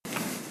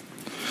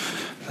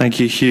Thank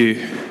you,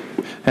 Hugh.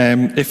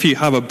 If you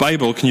have a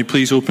Bible, can you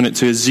please open it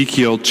to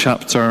Ezekiel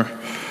chapter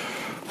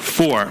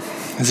 4.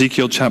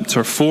 Ezekiel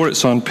chapter 4,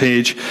 it's on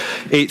page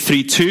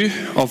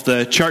 832 of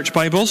the Church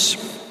Bibles.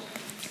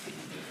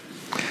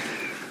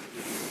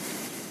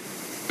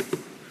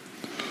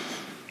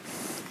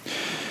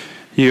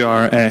 You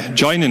are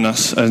joining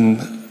us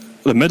in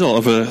the middle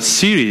of a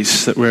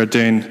series that we're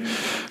doing,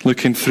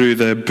 looking through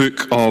the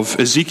book of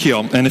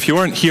Ezekiel. And if you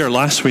weren't here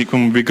last week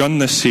when we begun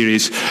this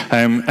series,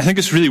 I think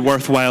it's really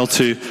worthwhile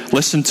to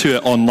listen to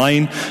it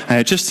online,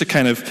 just to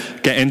kind of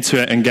get into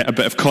it and get a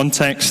bit of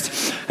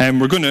context.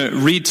 We're going to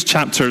read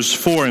chapters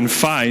 4 and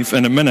 5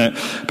 in a minute,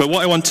 but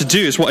what I want to do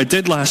is what I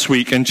did last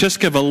week and just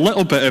give a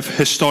little bit of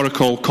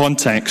historical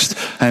context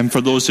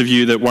for those of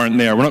you that weren't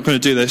there. We're not going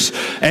to do this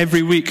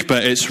every week,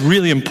 but it's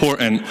really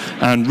important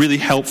and really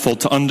helpful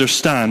to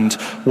understand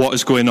what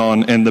is going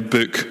on in the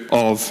book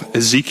of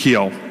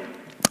Ezekiel.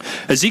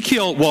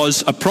 Ezekiel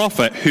was a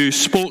prophet who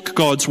spoke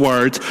God's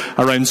word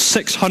around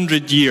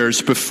 600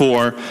 years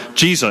before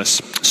Jesus.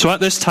 So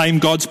at this time,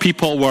 God's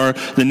people were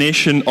the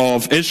nation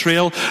of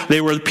Israel.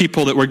 They were the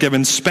people that were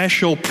given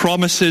special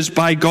promises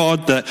by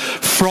God that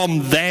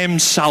from them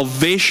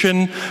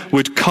salvation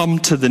would come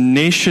to the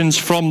nations.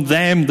 From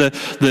them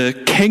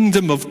the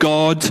kingdom of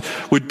God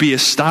would be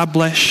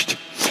established.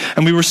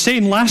 And we were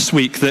saying last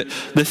week that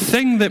the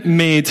thing that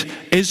made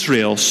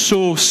Israel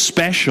so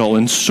special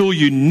and so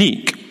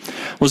unique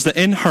was that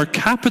in her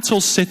capital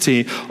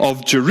city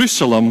of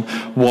Jerusalem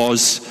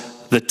was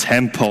the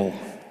temple.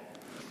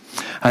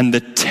 And the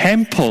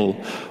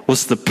temple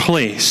was the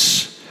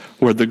place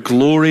where the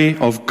glory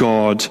of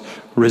God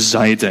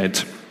resided.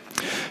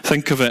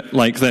 Think of it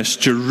like this.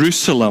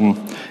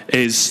 Jerusalem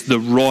is the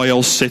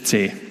royal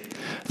city.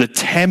 The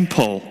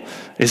temple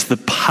is the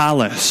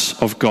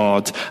palace of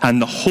God,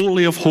 and the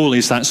Holy of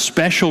Holies, that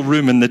special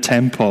room in the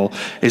temple,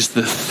 is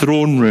the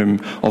throne room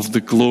of the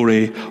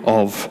glory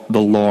of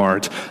the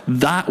Lord.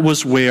 That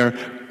was where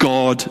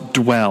God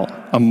dwelt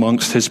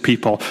amongst his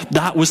people.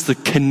 That was the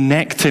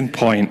connecting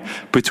point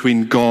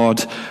between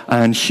God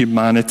and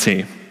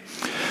humanity.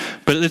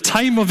 But at the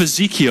time of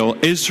Ezekiel,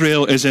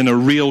 Israel is in a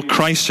real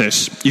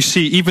crisis. You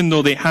see, even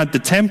though they had the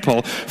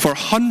temple, for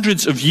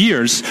hundreds of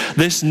years,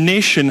 this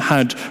nation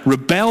had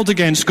rebelled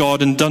against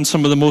God and done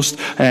some of the most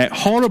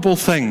horrible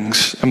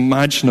things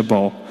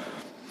imaginable.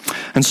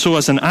 And so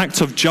as an act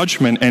of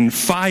judgment in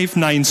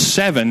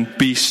 597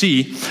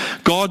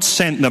 BC, God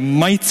sent the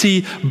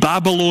mighty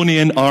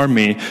Babylonian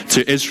army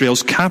to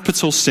Israel's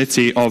capital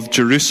city of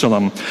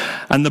Jerusalem.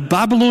 And the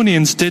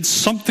Babylonians did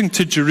something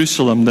to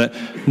Jerusalem that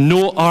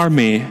no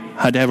army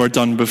had ever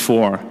done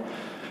before.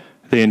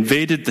 They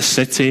invaded the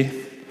city,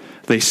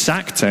 they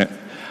sacked it,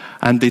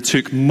 and they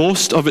took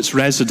most of its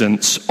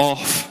residents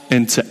off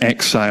into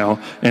exile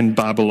in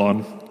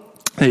Babylon.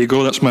 There you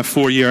go, that's my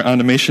 4-year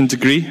animation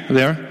degree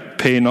there.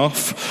 Paying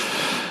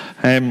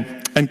off,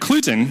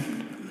 including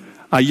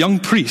a young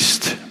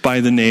priest by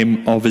the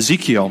name of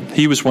Ezekiel.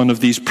 He was one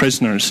of these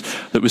prisoners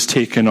that was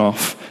taken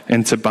off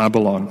into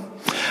Babylon.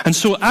 And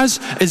so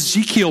as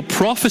Ezekiel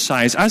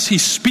prophesies, as he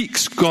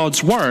speaks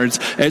God's word,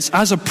 it's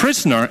as a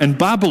prisoner in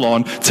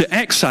Babylon to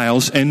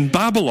exiles in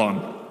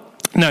Babylon.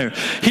 Now,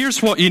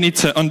 here's what you need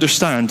to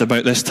understand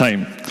about this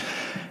time.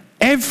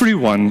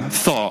 Everyone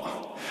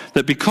thought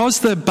that because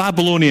the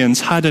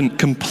Babylonians hadn't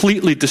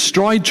completely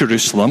destroyed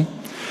Jerusalem,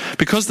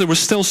 because there were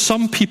still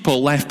some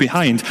people left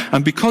behind,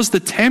 and because the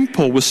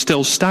temple was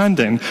still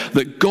standing,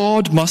 that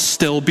God must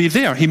still be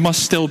there. He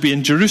must still be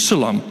in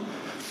Jerusalem.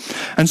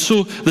 And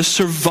so the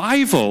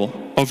survival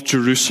of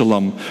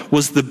Jerusalem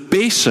was the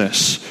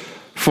basis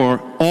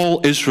for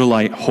all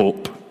Israelite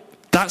hope.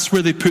 That's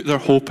where they put their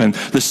hope in,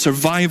 the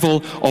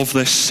survival of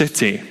this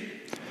city.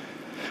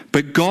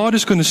 But God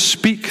is going to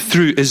speak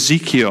through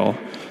Ezekiel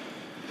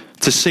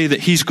to say that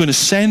he's going to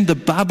send the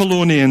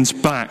Babylonians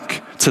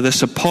back to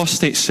this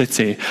apostate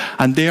city,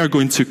 and they are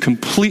going to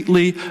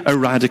completely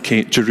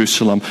eradicate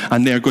Jerusalem,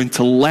 and they are going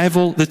to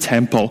level the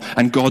temple,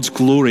 and God's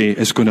glory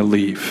is going to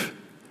leave.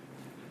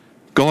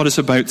 God is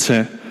about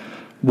to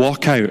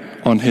walk out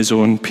on his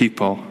own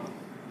people.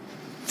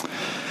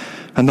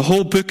 And the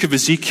whole book of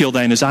Ezekiel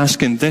then is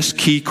asking this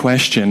key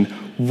question: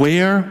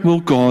 where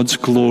will God's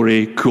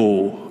glory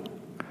go?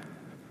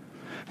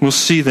 We'll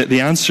see that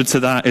the answer to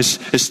that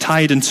is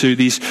tied into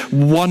these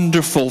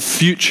wonderful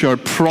future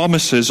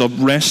promises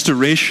of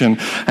restoration.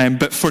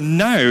 But for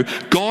now,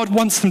 God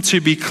wants them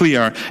to be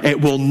clear. It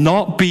will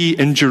not be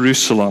in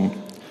Jerusalem.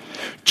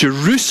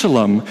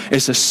 Jerusalem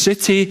is a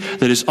city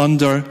that is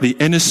under the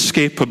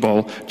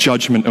inescapable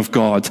judgment of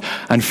God.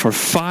 And for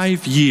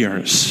 5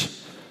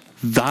 years,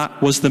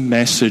 that was the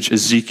message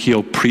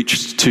Ezekiel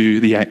preached to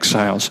the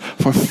exiles.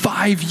 For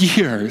 5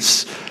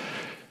 years,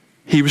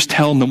 he was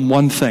telling them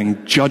one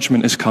thing: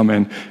 judgment is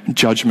coming,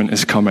 judgment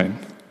is coming.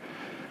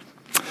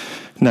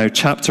 Now,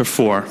 chapter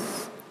 4,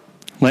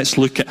 let's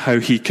look at how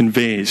he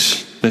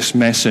conveys this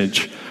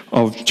message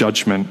of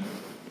judgment.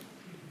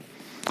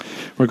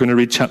 We're going to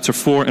read chapter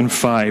 4 and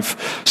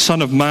 5.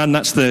 Son of man,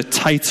 that's the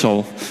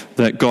title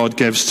that God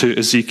gives to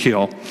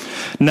Ezekiel.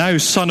 Now,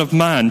 son of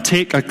man,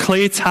 take a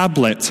clay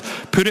tablet,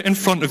 put it in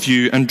front of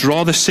you, and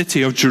draw the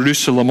city of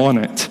Jerusalem on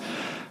it.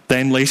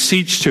 Then lay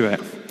siege to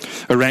it.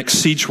 Erect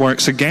siege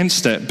works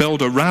against it.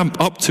 Build a ramp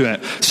up to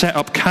it. Set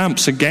up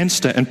camps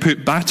against it and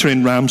put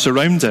battering rams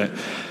around it.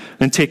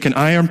 Then take an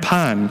iron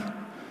pan,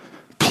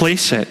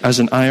 place it as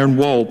an iron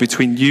wall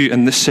between you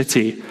and the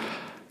city,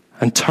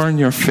 and turn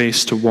your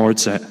face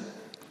towards it.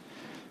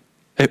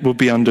 It will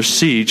be under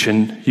siege,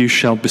 and you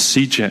shall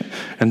besiege it,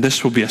 and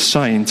this will be a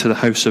sign to the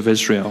house of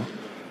Israel.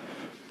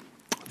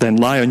 Then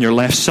lie on your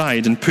left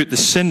side and put the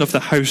sin of the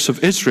house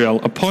of Israel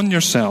upon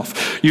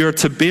yourself. You are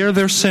to bear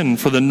their sin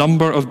for the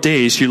number of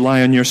days you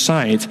lie on your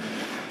side.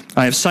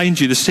 I have assigned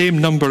you the same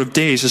number of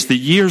days as the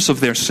years of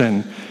their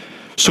sin.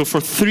 So for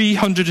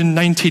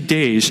 390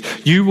 days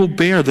you will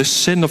bear the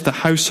sin of the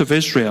house of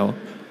Israel.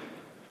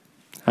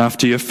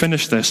 After you have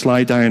finished this,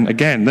 lie down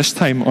again, this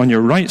time on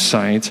your right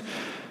side,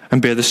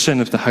 and bear the sin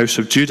of the house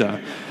of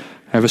Judah.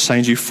 I have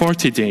assigned you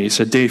 40 days,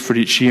 a day for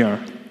each year.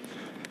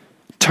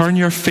 Turn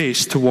your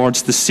face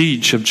towards the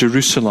siege of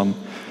Jerusalem,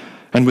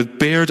 and with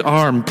bared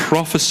arm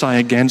prophesy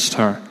against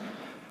her.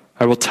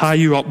 I will tie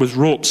you up with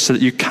ropes so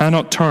that you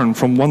cannot turn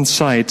from one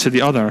side to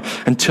the other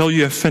until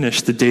you have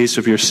finished the days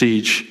of your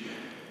siege.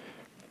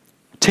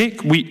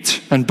 Take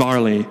wheat and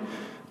barley,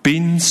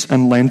 beans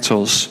and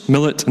lentils,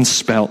 millet and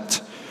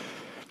spelt.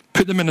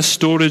 Put them in a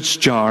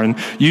storage jar and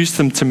use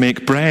them to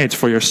make bread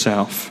for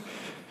yourself.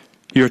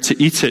 You are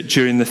to eat it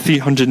during the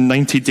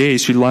 390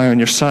 days you lie on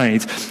your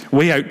side.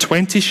 Weigh out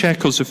 20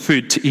 shekels of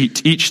food to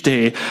eat each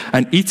day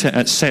and eat it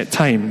at set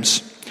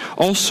times.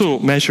 Also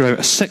measure out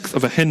 1/6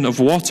 of a hin of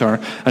water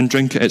and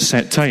drink it at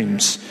set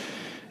times.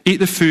 Eat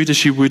the food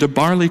as you would a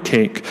barley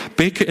cake.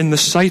 Bake it in the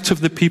sight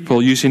of the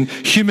people using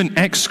human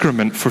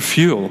excrement for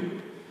fuel.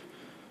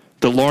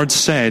 The Lord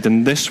said,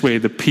 in this way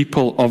the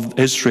people of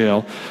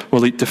Israel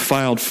will eat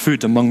defiled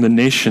food among the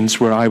nations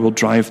where I will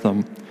drive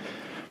them.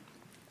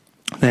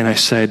 Then I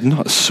said,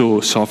 not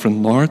so,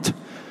 sovereign Lord.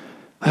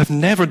 I have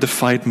never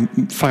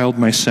defiled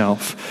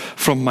myself.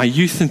 From my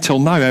youth until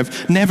now, I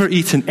have never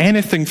eaten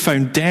anything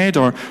found dead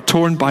or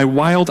torn by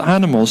wild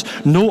animals.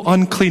 No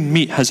unclean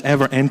meat has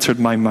ever entered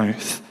my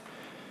mouth.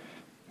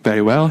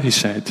 Very well, he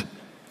said.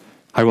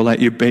 I will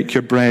let you bake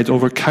your bread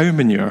over cow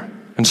manure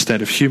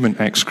instead of human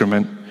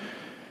excrement.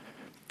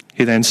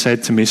 He then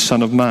said to me,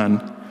 Son of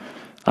man,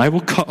 I will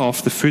cut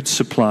off the food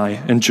supply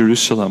in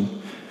Jerusalem.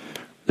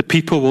 The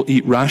people will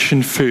eat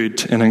rationed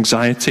food in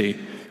anxiety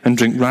and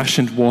drink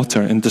rationed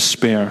water in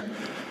despair,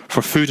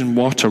 for food and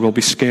water will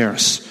be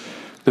scarce.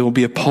 They will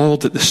be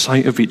appalled at the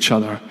sight of each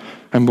other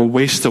and will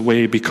waste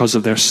away because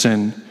of their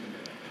sin.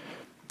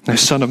 Now,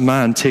 son of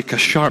man, take a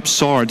sharp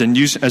sword and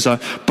use it as a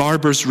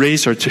barber's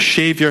razor to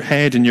shave your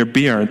head and your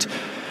beard.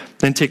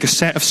 Then take a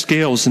set of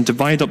scales and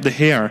divide up the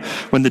hair.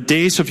 When the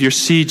days of your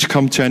siege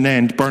come to an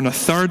end, burn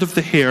 1/3 of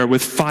the hair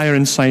with fire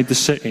inside the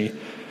city.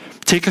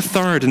 Take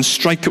 1/3 and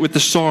strike it with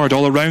the sword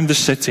all around the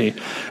city,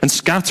 and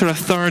scatter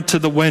 1/3 to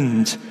the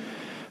wind.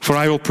 For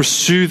I will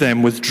pursue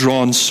them with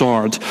drawn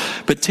sword.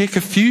 But take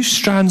a few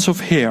strands of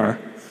hair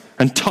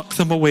and tuck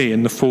them away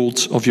in the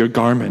folds of your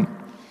garment.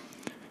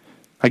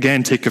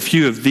 Again, take a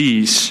few of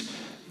these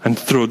and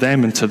throw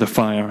them into the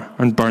fire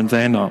and burn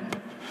them up.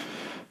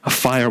 A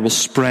fire will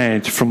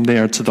spread from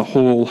there to the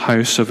whole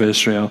house of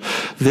Israel.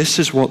 This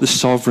is what the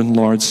sovereign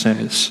Lord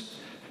says.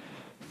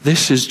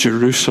 This is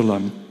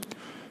Jerusalem,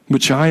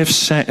 which I have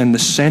set in the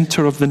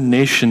center of the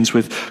nations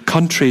with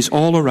countries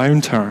all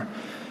around her.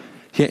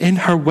 Yet in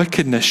her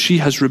wickedness she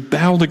has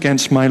rebelled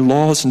against my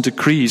laws and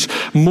decrees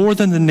more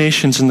than the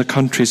nations and the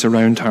countries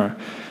around her.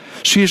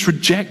 She has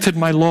rejected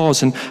my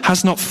laws and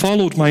has not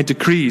followed my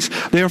decrees.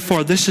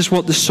 Therefore, this is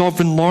what the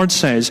sovereign Lord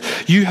says.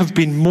 You have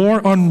been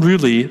more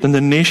unruly than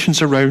the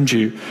nations around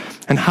you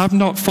and have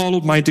not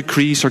followed my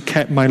decrees or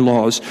kept my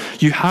laws.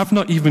 You have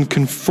not even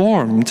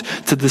conformed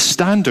to the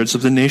standards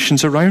of the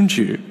nations around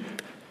you.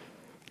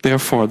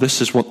 Therefore, this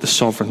is what the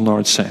sovereign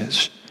Lord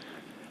says.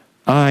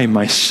 I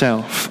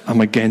myself am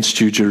against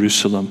you,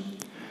 Jerusalem,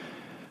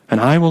 and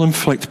I will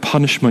inflict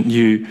punishment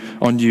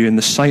on you in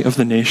the sight of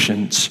the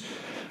nations.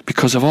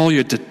 Because of all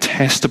your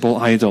detestable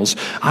idols,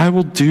 I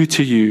will do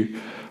to you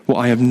what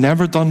I have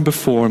never done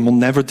before and will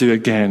never do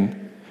again.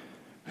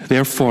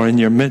 Therefore, in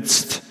your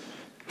midst,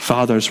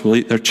 fathers will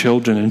eat their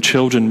children and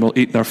children will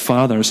eat their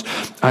fathers.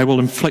 I will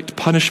inflict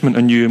punishment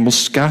on you and will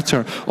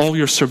scatter all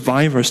your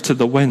survivors to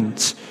the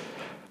winds.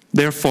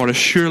 Therefore, as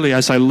surely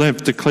as I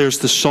live, declares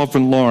the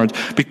sovereign Lord,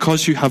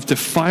 because you have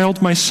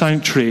defiled my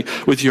sanctuary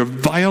with your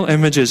vile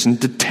images and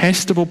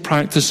detestable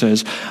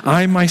practices,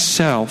 I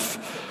myself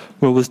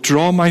will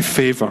withdraw my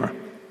favor.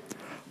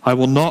 I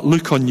will not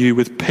look on you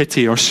with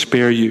pity or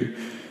spare you.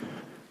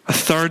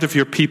 1/3 of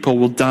your people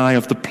will die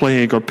of the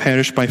plague or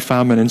perish by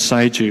famine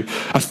inside you.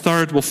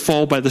 1/3 will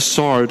fall by the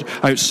sword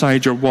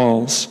outside your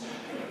walls.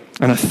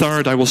 And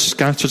 1/3 I will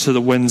scatter to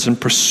the winds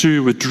and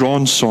pursue with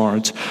drawn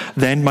swords.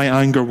 Then my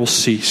anger will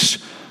cease,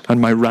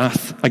 and my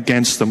wrath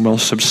against them will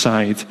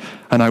subside,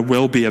 and I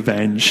will be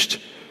avenged.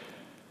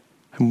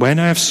 And when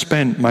I have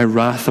spent my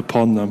wrath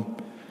upon them,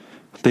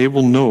 they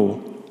will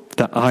know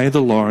that I,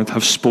 the Lord,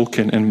 have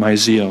spoken in my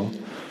zeal.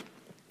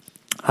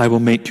 I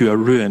will make you a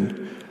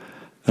ruin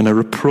and a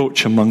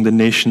reproach among the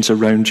nations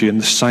around you in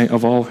the sight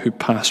of all who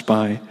pass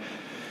by.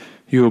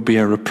 You will be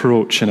a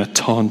reproach and a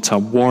taunt, a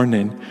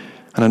warning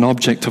and an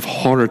object of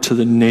horror to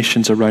the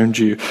nations around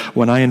you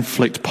when I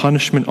inflict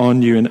punishment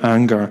on you in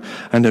anger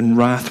and in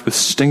wrath with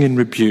stinging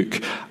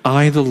rebuke.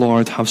 I, the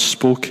Lord, have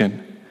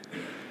spoken.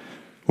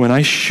 When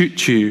I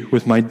shoot you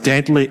with my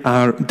deadly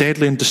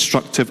and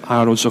destructive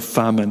arrows of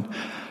famine,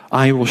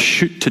 I will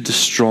shoot to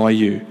destroy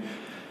you.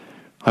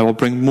 I will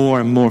bring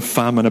more and more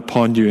famine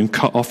upon you and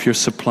cut off your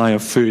supply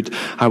of food.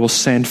 I will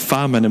send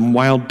famine and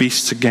wild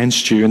beasts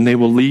against you, and they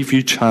will leave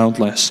you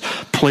childless.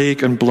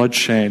 Plague and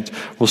bloodshed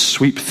will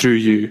sweep through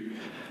you,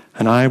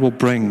 and I will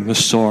bring the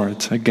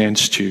sword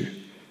against you.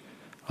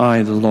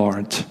 I, the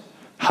Lord,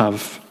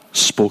 have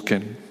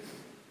spoken.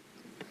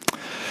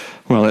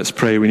 Well, let's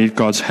pray. We need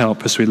God's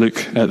help as we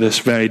look at this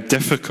very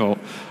difficult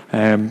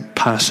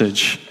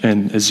passage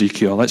in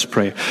Ezekiel. Let's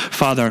pray.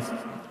 Father,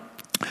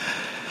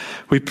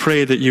 we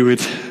pray that you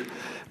would,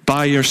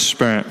 by your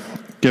Spirit,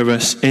 give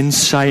us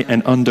insight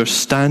and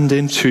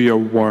understanding to your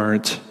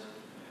word.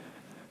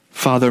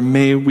 Father,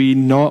 may we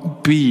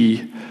not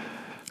be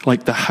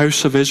like the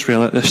house of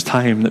Israel at this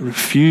time that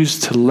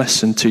refused to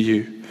listen to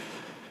you,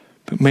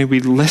 but may we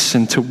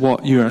listen to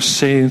what you are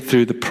saying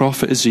through the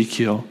prophet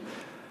Ezekiel.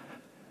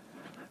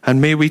 And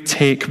may we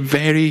take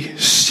very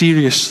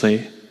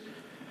seriously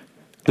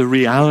the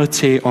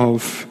reality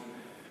of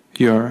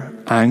your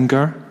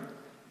anger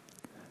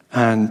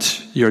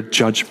and your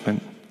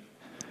judgment.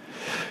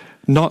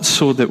 Not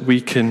so that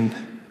we can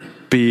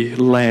be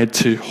led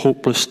to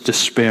hopeless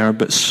despair,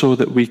 but so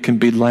that we can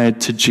be led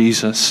to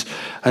Jesus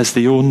as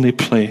the only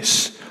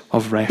place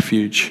of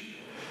refuge.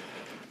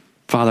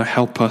 Father,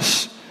 help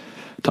us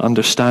to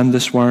understand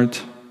this word.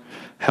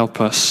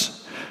 Help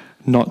us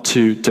not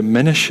to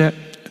diminish it,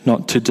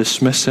 not to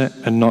dismiss it,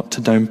 and not to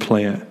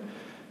downplay it.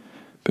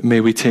 But may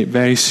we take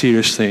very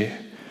seriously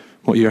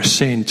what you are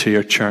saying to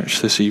your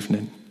church this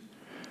evening.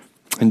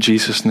 In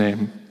Jesus'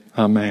 name,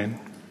 amen.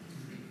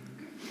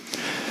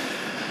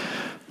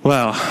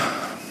 Well,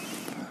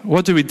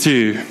 what do we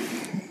do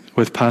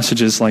with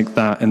passages like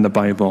that in the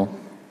Bible?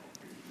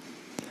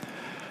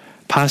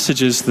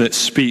 Passages that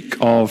speak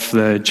of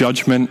the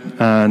judgment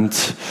and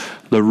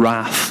the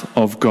wrath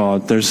of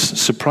God. There's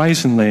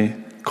surprisingly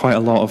quite a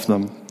lot of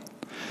them.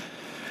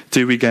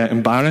 Do we get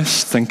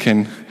embarrassed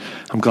thinking,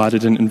 I'm glad I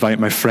didn't invite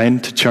my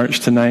friend to church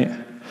tonight?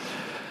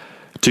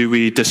 Do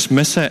we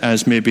dismiss it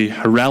as maybe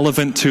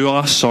irrelevant to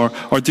us? Or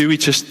do we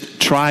just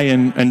try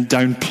and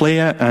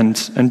downplay it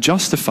and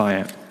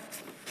justify it?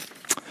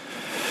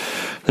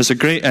 There's a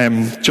great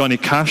Johnny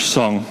Cash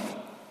song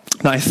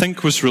that I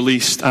think was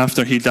released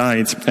after he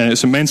died.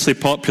 It's immensely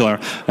popular.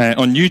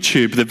 On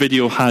YouTube, the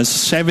video has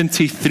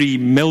 73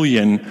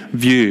 million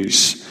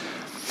views.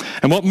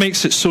 And what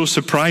makes it so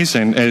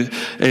surprising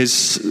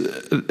is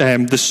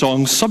the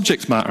song's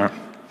subject matter.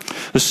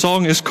 The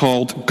song is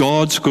called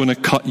God's Gonna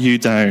Cut You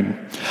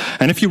Down.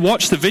 And if you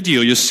watch the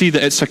video, you'll see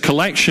that it's a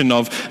collection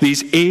of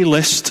these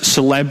A-list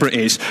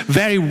celebrities,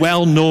 very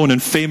well-known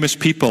and famous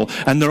people,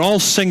 and they're all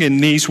singing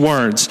these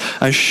words: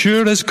 as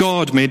sure as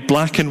God made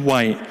black and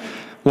white,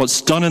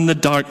 what's done in the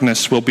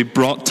darkness will be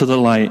brought to the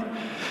light.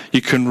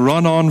 You can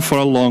run on for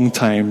a long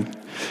time.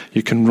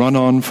 You can run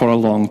on for a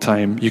long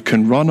time. You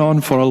can run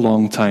on for a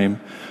long time.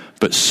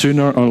 But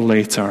sooner or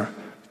later,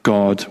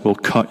 God will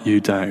cut you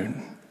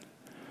down.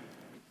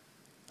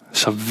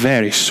 It's a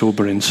very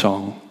sobering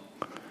song.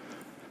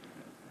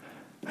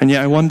 And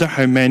yet I wonder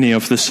how many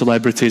of the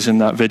celebrities in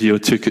that video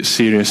took it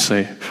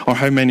seriously, or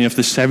how many of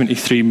the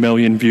 73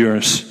 million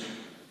viewers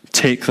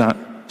take that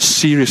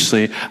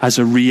seriously as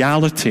a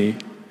reality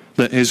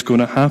that is going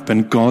to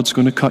happen. God's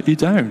going to cut you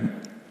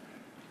down.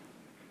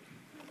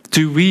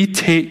 Do we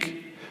take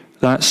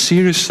that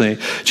seriously?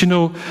 Do you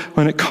know,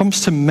 when it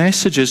comes to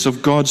messages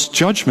of God's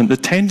judgment, the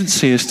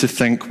tendency is to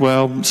think,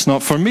 well, it's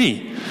not for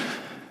me.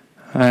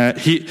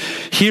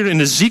 Here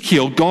in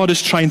Ezekiel, God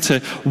is trying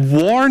to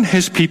warn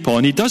his people,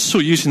 and he does so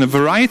using a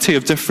variety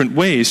of different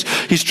ways.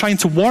 He's trying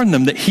to warn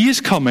them that he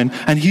is coming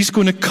and he's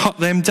going to cut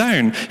them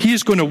down. He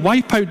is going to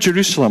wipe out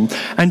Jerusalem.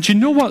 And do you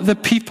know what the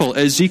people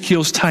at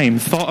Ezekiel's time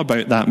thought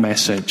about that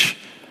message?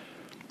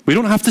 We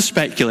don't have to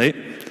speculate.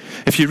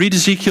 If you read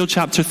Ezekiel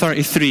chapter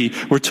 33,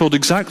 we're told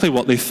exactly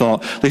what they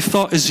thought. They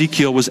thought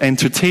Ezekiel was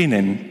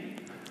entertaining,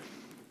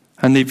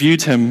 and they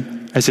viewed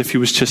him as if he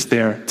was just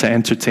there to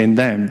entertain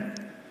them.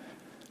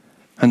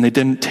 And they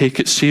didn't take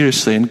it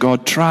seriously. And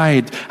God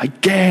tried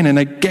again and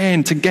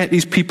again to get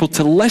these people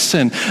to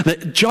listen,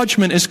 that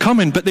judgment is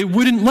coming, but they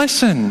wouldn't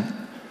listen.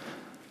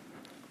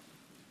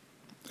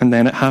 And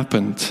then it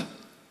happened.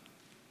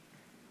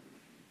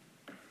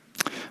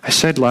 I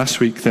said last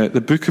week that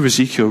the book of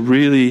Ezekiel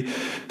really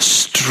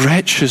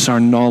stretches our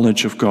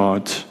knowledge of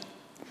God.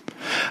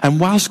 And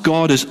whilst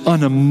God is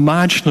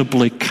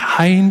unimaginably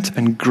kind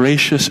and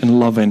gracious and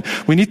loving,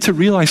 we need to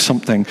realize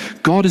something.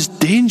 God is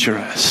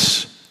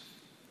dangerous.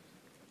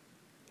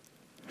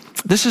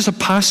 This is a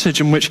passage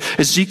in which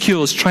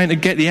Ezekiel is trying to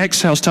get the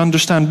exiles to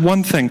understand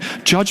one thing: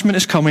 judgment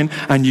is coming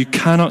and you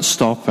cannot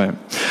stop it.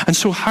 And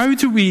so how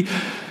do we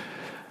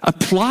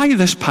apply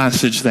this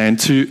passage then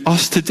to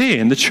us today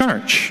in the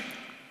church?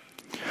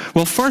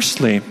 Well,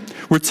 firstly,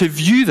 we're to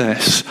view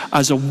this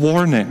as a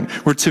warning.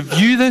 We're to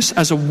view this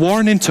as a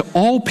warning to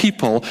all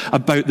people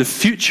about the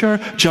future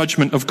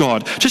judgment of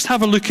God. Just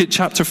have a look at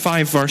chapter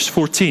 5, verse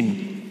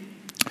 14.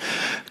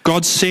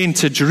 God's saying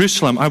to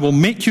Jerusalem, I will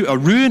make you a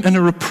ruin and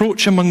a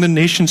reproach among the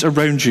nations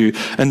around you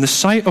in the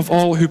sight of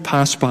all who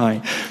pass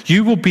by.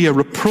 You will be a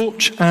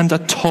reproach and a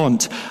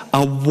taunt,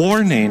 a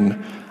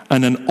warning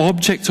and an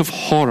object of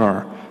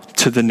horror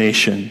to the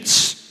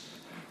nations.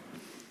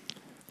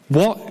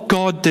 What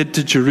God did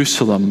to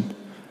Jerusalem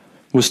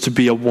was to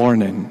be a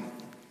warning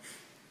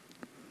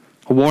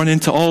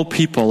to all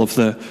people of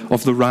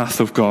the wrath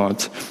of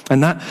God.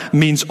 And that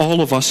means all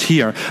of us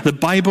here. The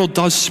Bible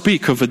does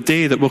speak of a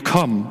day that will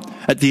come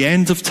at the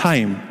end of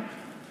time,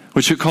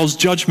 which it calls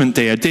Judgment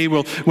Day, a day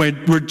where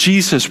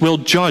Jesus will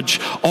judge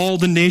all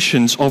the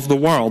nations of the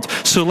world.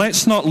 So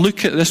let's not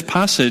look at this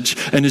passage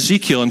in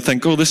Ezekiel and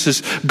think, oh, this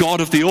is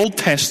God of the Old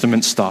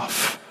Testament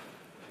stuff.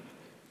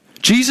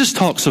 Jesus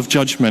talks of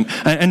judgment,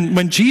 and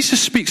when Jesus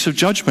speaks of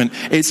judgment,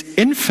 it's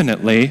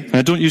infinitely, and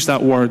I don't use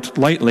that word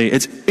lightly,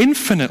 it's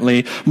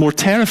infinitely more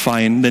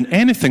terrifying than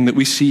anything that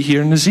we see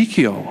here in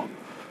Ezekiel.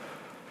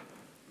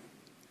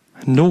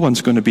 No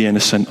one's going to be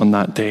innocent on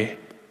that day.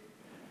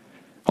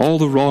 All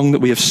the wrong that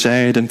we have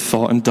said and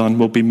thought and done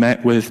will be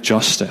met with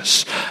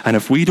justice. And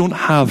if we don't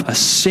have a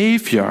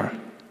Savior,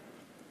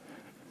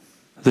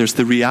 there's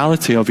the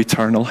reality of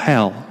eternal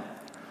hell.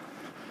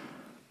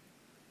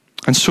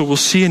 And so we'll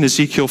see in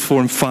Ezekiel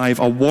 4 and 5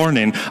 a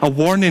warning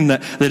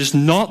that is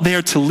not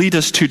there to lead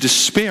us to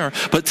despair,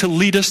 but to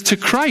lead us to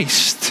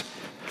Christ.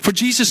 For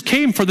Jesus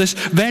came for this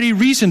very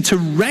reason, to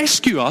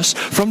rescue us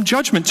from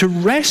judgment, to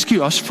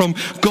rescue us from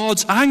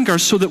God's anger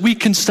so that we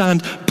can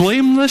stand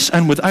blameless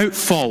and without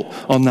fault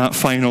on that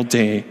final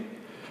day.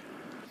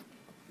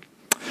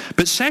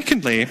 But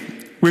secondly,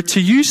 we're to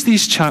use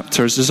these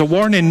chapters as a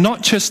warning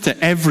not just to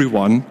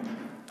everyone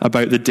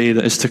about the day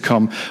that is to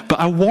come,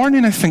 but a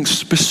warning, I think,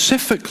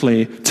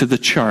 specifically to the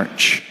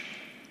church.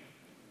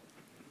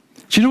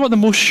 Do you know what the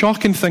most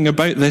shocking thing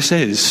about this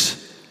is?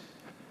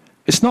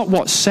 It's not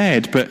what's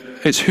said, but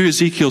it's who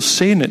Ezekiel's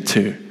saying it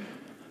to.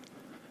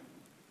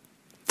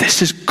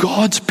 This is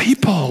God's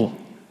people.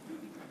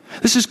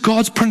 This is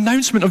God's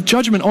pronouncement of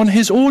judgment on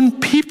his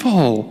own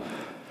people.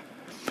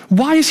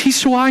 Why is he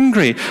so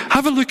angry?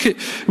 Have a look at,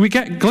 we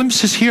get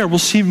glimpses here, we'll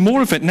see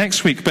more of it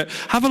next week, but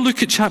have a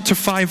look at chapter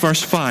 5,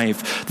 verse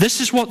 5.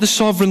 This is what the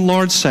sovereign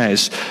Lord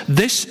says.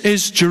 This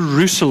is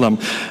Jerusalem.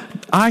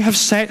 I have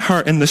set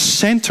her in the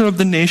center of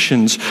the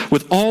nations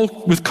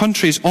with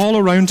countries all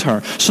around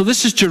her. So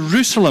this is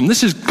Jerusalem.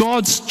 This is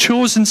God's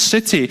chosen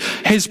city,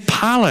 his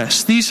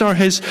palace. These are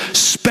his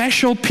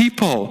special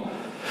people.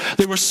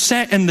 They were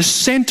set in the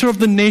center of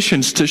the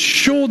nations to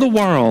show the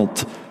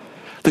world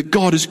that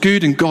God is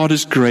good and God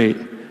is great.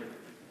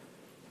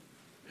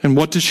 And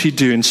what does she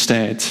do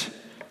instead?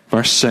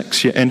 Verse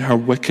 6, yet in her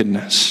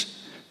wickedness,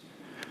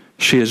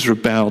 she has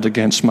rebelled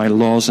against my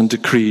laws and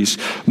decrees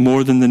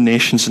more than the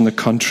nations and the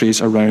countries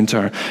around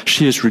her.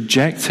 She has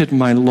rejected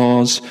my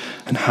laws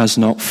and has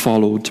not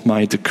followed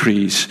my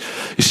decrees.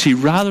 You see,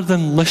 rather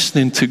than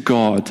listening to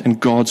God and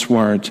God's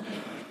word,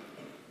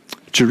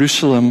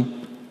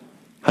 Jerusalem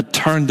had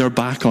turned their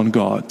back on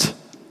God.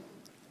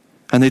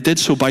 And they did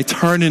so by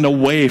turning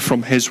away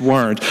from his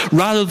word.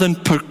 Rather than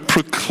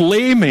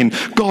proclaiming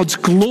God's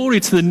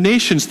glory to the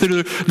nations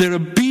through their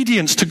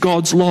obedience to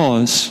God's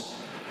laws,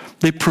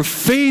 they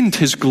profaned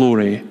his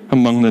glory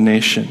among the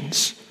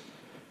nations.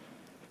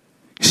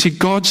 You see,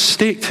 God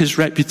staked his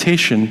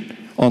reputation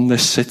on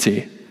this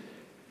city.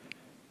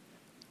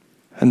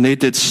 And they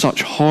did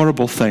such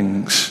horrible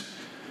things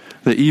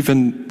that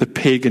even the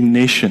pagan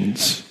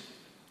nations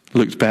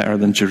looked better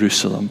than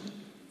Jerusalem.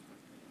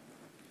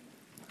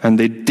 And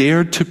they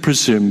dared to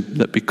presume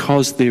that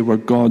because they were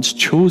God's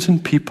chosen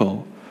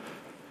people,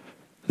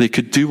 they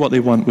could do what they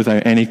want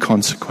without any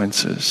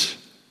consequences.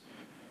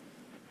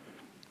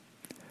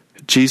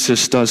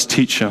 Jesus does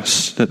teach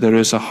us that there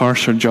is a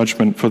harsher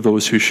judgment for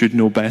those who should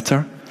know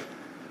better.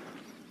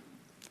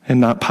 In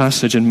that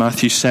passage in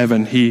Matthew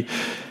 7, he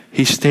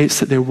states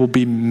that there will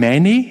be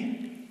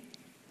many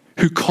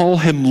who call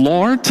him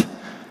Lord,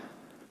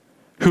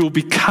 who will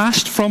be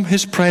cast from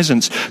his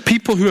presence.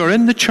 People who are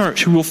in the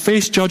church who will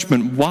face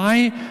judgment.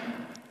 Why?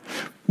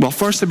 Well,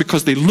 firstly,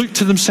 because they look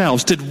to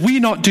themselves. Did we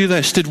not do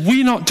this? Did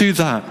we not do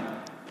that?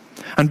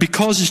 And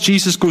because, as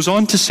Jesus goes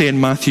on to say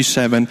in Matthew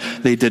 7,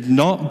 they did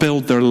not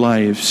build their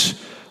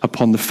lives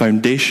upon the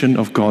foundation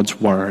of God's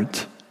word.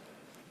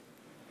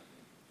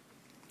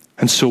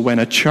 And so when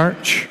a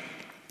church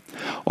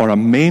or a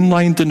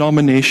mainline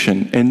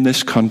denomination in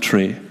this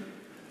country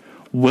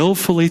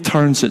willfully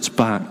turns its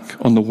back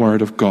on the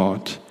word of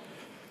God,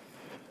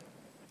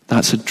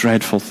 that's a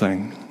dreadful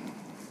thing.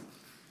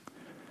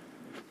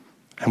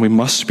 And we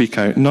must speak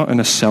out, not in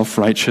a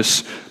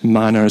self-righteous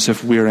manner as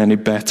if we're any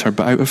better,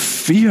 but out of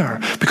fear.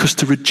 Because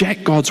to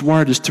reject God's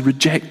word is to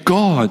reject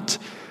God.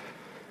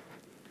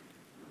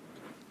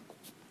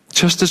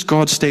 Just as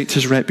God staked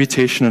his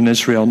reputation on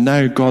Israel,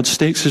 now God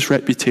stakes his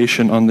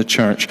reputation on the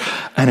church.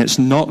 And it's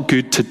not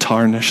good to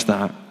tarnish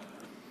that.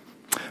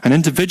 And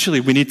individually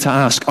we need to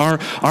ask,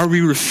 are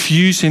we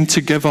refusing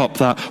to give up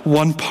that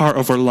one part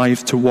of our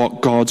life to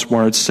what God's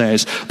word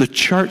says? The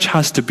church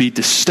has to be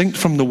distinct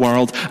from the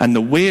world, and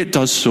the way it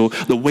does so,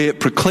 the way it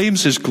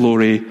proclaims his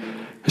glory,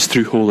 is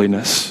through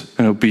holiness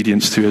and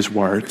obedience to his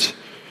word.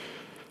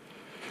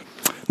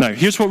 Now,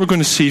 here's what we're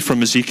going to see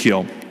from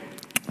Ezekiel.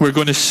 We're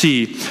going to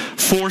see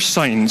 4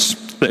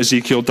 signs that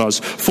Ezekiel does.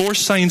 4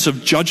 signs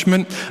of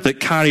judgment that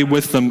carry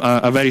with them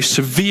a very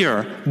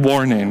severe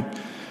warning.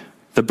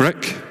 The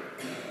brick,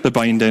 the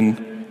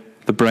binding,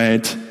 the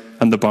bread,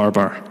 and the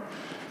barber.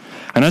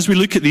 And as we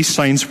look at these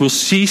signs, we'll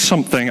see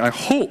something, I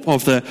hope,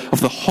 of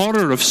the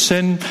horror of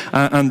sin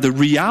and the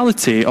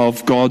reality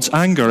of God's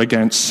anger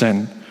against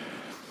sin.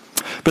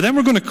 But then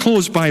we're going to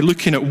close by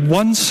looking at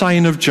one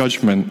sign of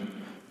judgment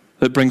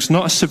that brings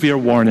not a severe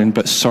warning,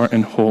 but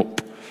certain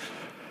hope.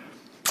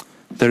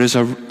 There is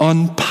an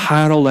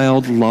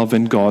unparalleled love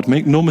in God.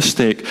 Make no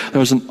mistake,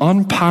 there is an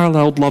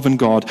unparalleled love in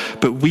God,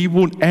 but we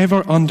won't ever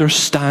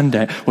understand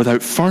it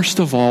without first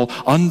of all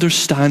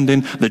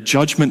understanding the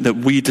judgment that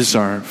we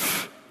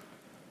deserve.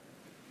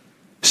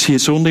 See,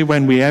 it's only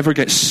when we ever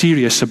get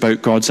serious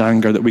about God's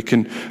anger that we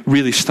can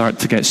really start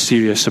to get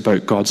serious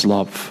about God's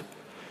love.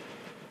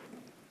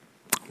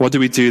 What do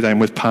we do then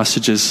with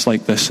passages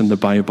like this in the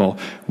Bible?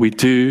 We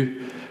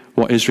do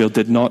what Israel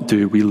did not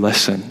do, we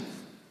listen.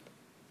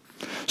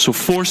 So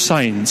 4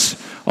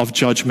 signs of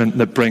judgment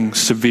that bring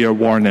severe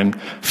warning.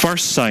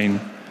 First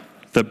sign,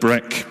 the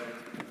brick.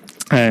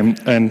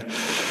 In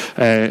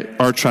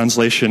our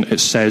translation, it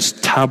says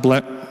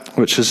tablet,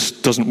 which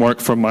doesn't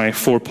work for my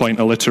 4-point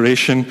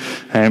alliteration,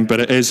 but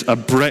it is a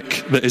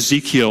brick that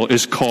Ezekiel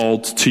is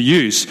called to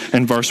use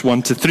in verse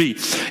 1 to 3.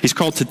 He's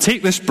called to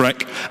take this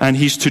brick and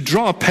he's to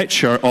draw a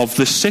picture of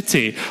the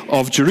city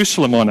of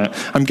Jerusalem on it.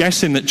 I'm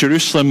guessing that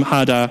Jerusalem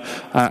had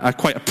a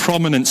quite a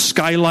prominent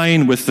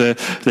skyline with the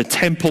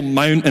Temple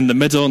Mount in the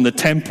middle and the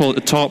temple at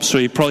the top, so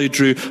he probably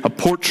drew a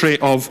portrait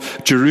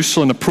of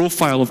Jerusalem, a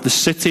profile of the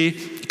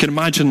city. You can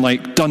imagine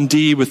like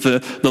Dundee with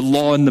the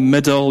law in the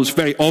middle. It's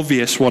very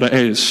obvious what it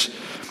is.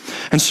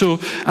 And so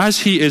as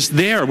he is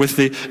there with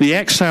the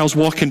exiles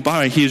walking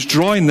by, he is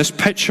drawing this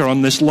picture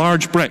on this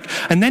large brick.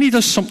 And then he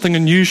does something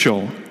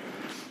unusual.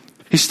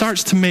 He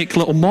starts to make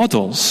little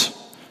models.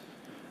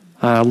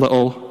 A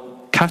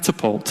little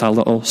catapult, a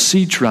little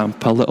siege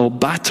ramp, a little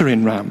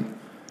battering ram.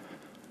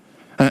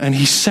 And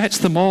he sets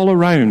them all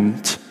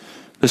around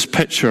this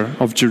picture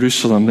of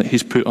Jerusalem that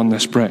he's put on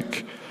this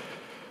brick.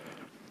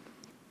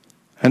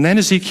 And then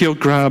Ezekiel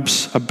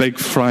grabs a big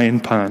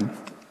frying pan.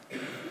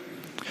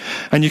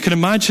 And you can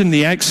imagine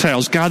the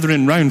exiles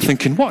gathering round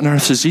thinking, what on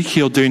earth is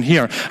Ezekiel doing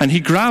here? And he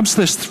grabs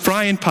this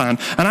frying pan.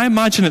 And I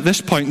imagine at this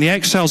point the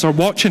exiles are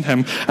watching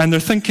him and they're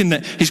thinking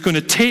that he's going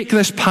to take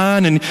this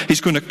pan and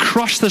he's going to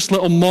crush this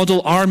little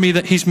model army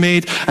that he's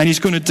made, and he's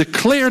going to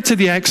declare to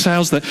the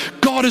exiles that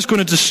God is going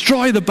to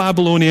destroy the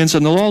Babylonians,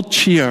 and they'll all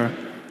cheer.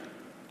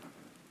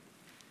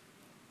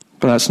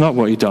 But that's not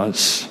what he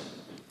does.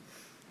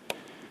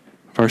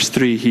 Verse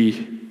 3,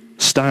 he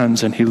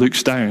stands and he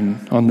looks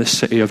down on this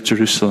city of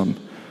Jerusalem.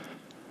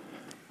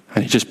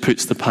 And he just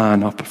puts the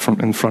pan up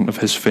in front of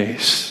his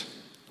face.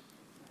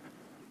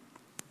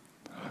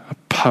 A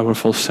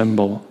powerful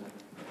symbol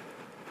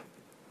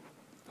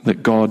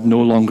that God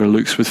no longer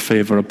looks with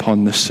favor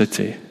upon this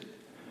city.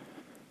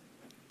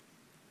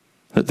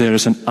 That there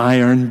is an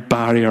iron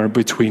barrier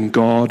between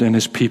God and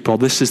his people.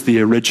 This is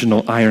the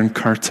original Iron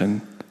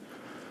Curtain.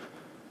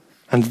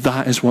 And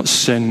that is what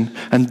sin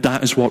and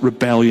that is what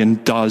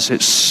rebellion does.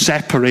 It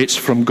separates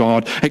from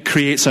God. It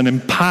creates an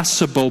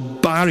impassable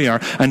barrier.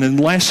 And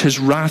unless his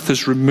wrath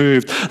is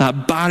removed,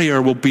 that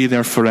barrier will be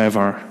there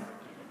forever.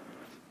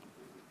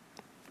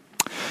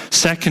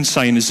 Second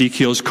sign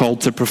Ezekiel is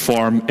called to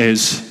perform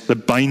is the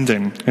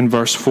binding in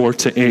verse 4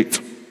 to 8.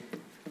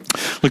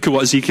 Look at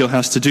what Ezekiel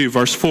has to do.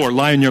 Verse 4,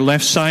 lie on your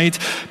left side,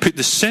 put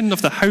the sin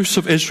of the house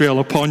of Israel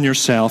upon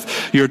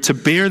yourself. You are to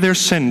bear their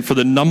sin for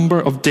the number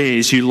of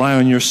days you lie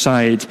on your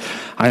side.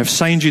 I have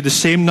signed you the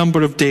same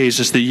number of days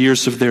as the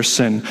years of their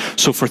sin.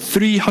 So for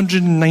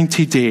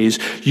 390 days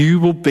you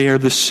will bear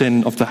the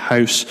sin of the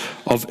house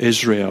of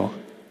Israel.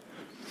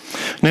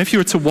 Now, if you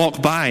were to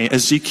walk by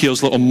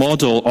Ezekiel's little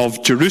model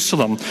of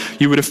Jerusalem,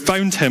 you would have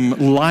found him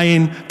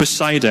lying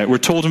beside it. We're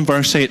told in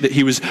verse 8 that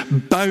he was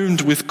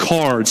bound with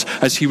cords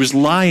as he was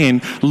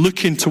lying,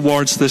 looking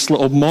towards this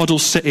little model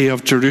city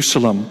of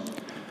Jerusalem.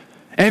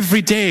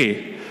 Every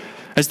day,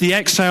 as the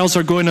exiles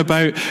are going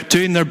about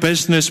doing their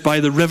business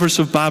by the rivers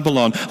of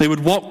Babylon, they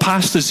would walk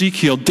past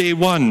Ezekiel day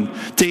 1,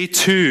 day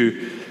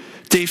 2,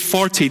 day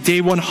 40, day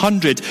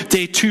 100,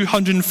 day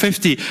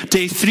 250,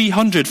 day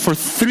 300. For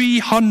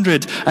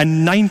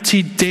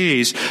 390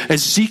 days,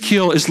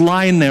 Ezekiel is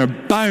lying there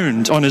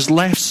bound on his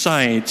left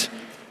side,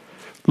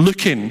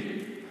 looking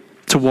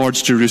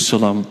towards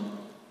Jerusalem.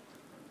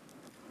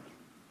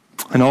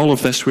 And all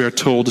of this, we are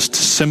told, is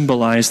to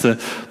symbolize the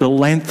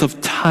length of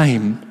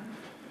time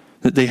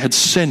that they had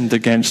sinned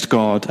against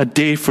God, a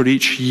day for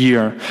each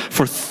year,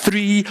 for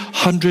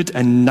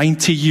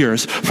 390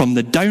 years, from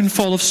the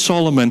downfall of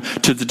Solomon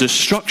to the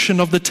destruction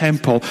of the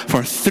temple.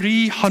 For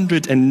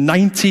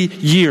 390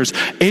 years,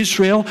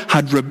 Israel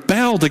had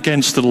rebelled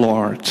against the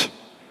Lord.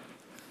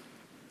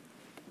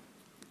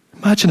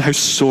 Imagine how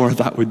sore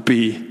that would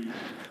be,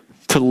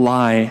 to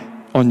lie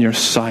on your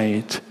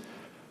side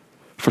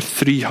for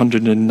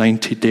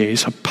 390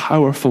 days, a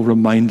powerful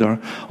reminder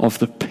of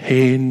the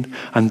pain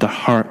and the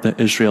hurt that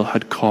Israel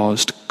had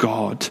caused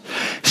God.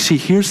 See,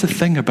 here's the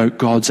thing about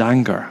God's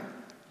anger.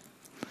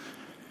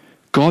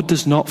 God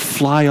does not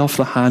fly off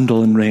the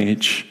handle in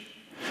rage.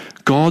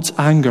 God's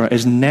anger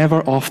is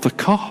never off the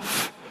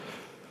cuff.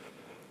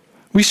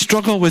 We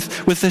struggle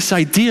with this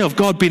idea of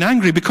God being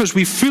angry because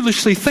we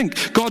foolishly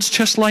think God's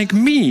just like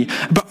me.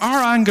 But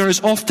our anger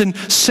is often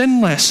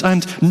sinless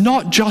and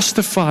not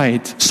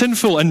justified.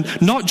 Sinful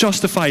and not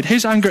justified.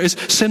 His anger is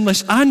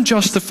sinless and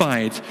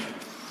justified.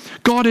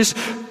 God is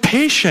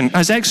patient,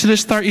 as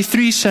Exodus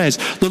 33 says.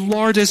 The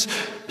Lord is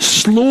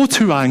slow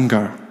to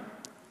anger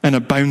and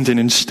abounding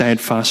in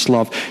steadfast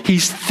love.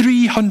 He's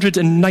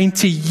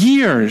 390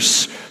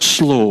 years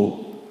slow.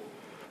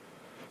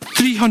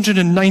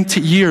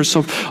 390 years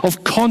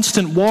of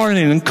constant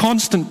warning and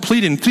constant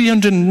pleading.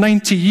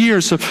 390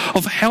 years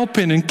of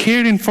helping and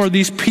caring for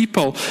these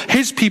people,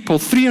 his people.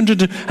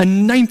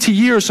 390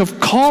 years of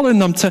calling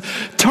them to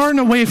turn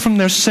away from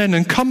their sin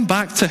and come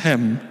back to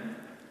him.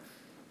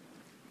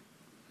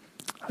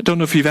 I don't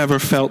know if you've ever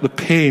felt the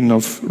pain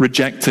of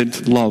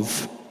rejected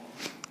love.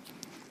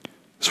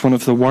 It's one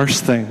of the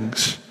worst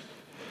things.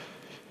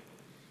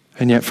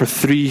 And yet for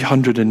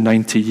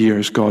 390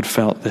 years, God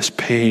felt this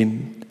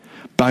pain,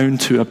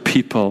 bound to a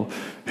people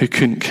who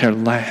couldn't care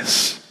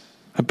less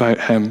about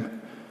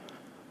him.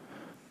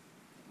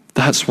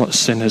 That's what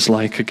sin is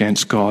like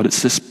against God.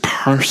 It's this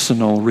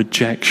personal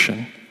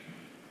rejection.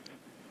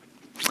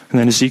 And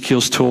then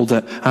Ezekiel's told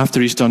that after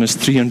he's done his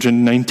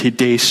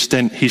 390-day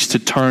stint, he's to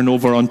turn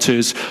over onto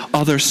his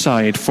other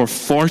side for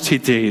 40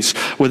 days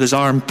with his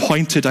arm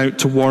pointed out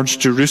towards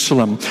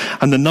Jerusalem.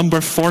 And the number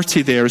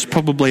 40 there is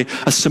probably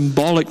a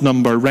symbolic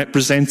number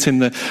representing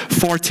the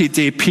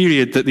 40-day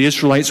period that the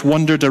Israelites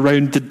wandered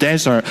around the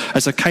desert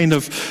as a kind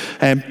of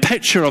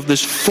picture of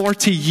this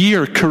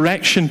 40-year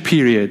correction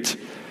period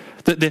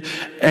that the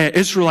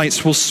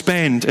Israelites will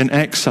spend in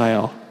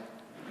exile.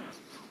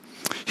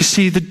 You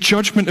see, the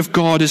judgment of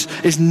God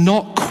is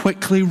not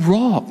quickly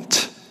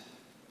wrought.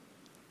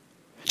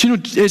 Do you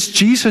know, it's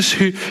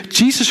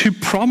Jesus who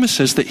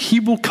promises that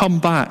he will come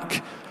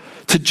back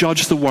to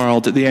judge the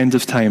world at the end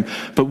of time.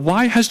 But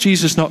why has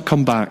Jesus not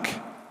come back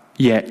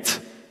yet?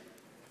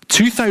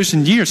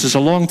 2,000 years is a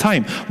long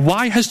time.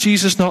 Why has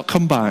Jesus not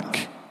come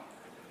back?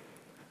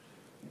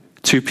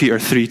 2 Peter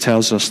 3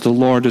 tells us, the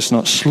Lord is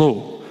not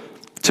slow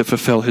to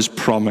fulfill his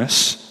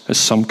promise, as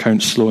some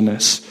count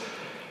slowness,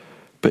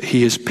 but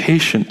he is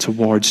patient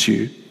towards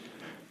you,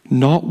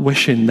 not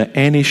wishing that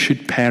any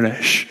should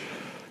perish,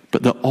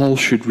 but that all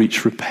should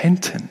reach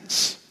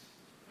repentance.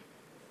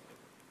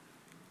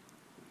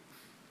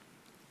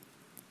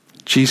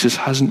 Jesus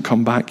hasn't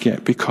come back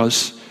yet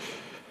because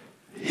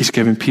he's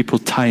given people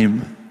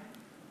time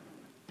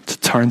to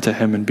turn to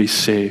him and be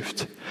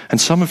saved.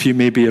 And some of you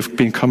maybe have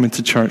been coming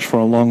to church for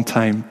a long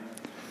time.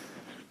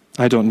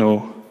 I don't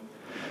know.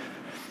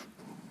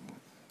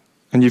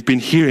 And you've been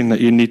hearing that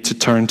you need to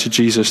turn to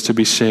Jesus to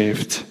be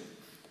saved.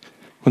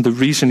 Well, the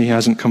reason he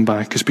hasn't come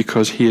back is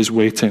because he is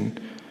waiting.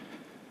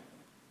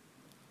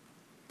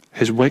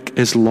 His wick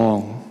is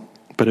long,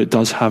 but it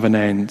does have an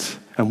end.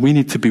 And we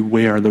need to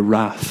beware the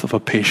wrath of a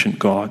patient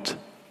God.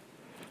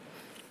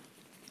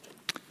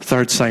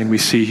 Third sign we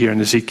see here in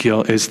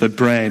Ezekiel is the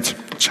bread.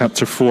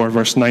 Chapter 4,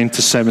 verse 9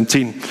 to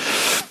 17.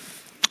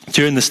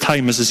 During this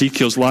time, as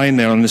Ezekiel's lying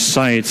there on his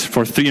side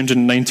for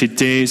 390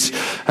 days,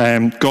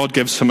 God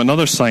gives him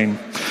another sign.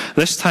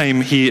 This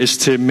time he is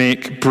to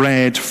make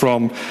bread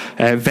from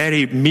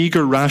very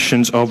meager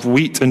rations of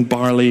wheat and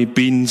barley,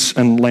 beans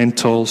and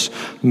lentils,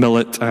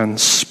 millet and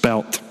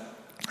spelt.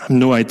 I have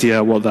no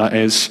idea what that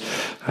is.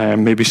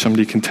 Maybe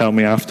somebody can tell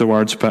me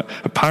afterwards, but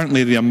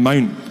apparently the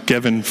amount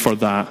given for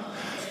that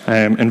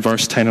in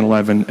verse 10 and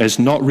 11 is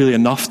not really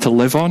enough to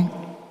live on.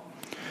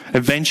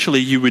 Eventually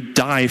you would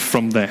die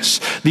from this.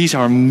 These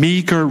are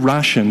meager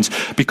rations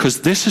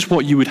because this is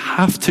what you would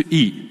have to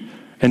eat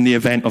in the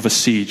event of a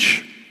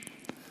siege.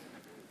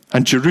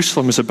 And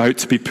Jerusalem is about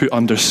to be put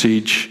under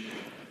siege.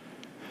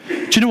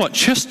 Do you know what?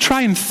 Just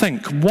try and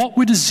think, what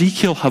would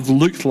Ezekiel have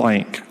looked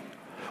like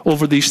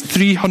over these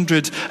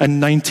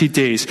 390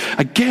 days?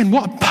 Again,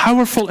 what a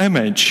powerful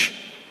image.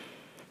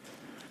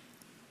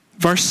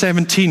 Verse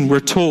 17,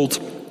 we're told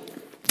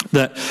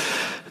that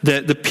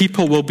The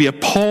people will be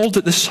appalled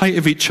at the sight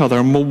of each other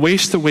and will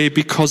waste away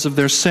because of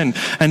their sin.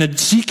 And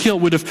Ezekiel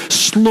would have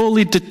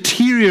slowly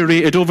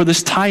deteriorated over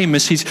this time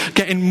as he's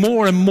getting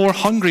more and more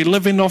hungry,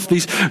 living off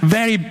these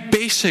very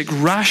basic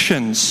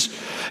rations.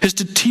 His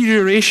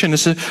deterioration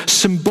is a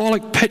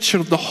symbolic picture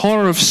of the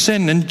horror of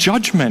sin and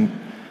judgment.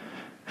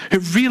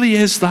 It really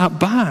is that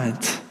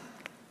bad.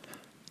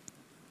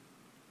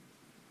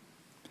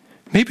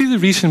 Maybe the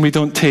reason we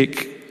don't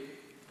take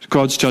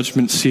God's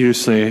judgment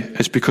seriously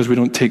is because we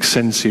don't take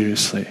sin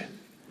seriously.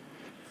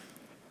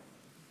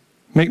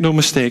 Make no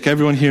mistake,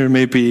 everyone here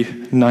may be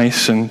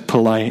nice and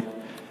polite.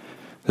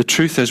 The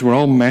truth is, we're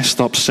all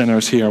messed up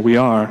sinners here. We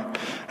are.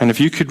 And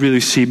if you could really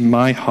see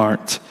my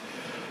heart,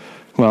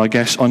 well, I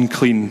guess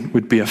unclean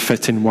would be a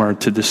fitting word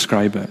to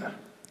describe it.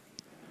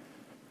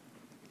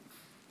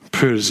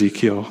 Poor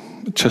Ezekiel.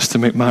 Just to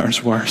make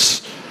matters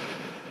worse,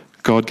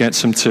 God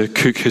gets him to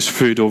cook his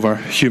food over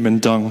human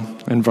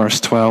dung in verse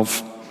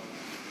 12.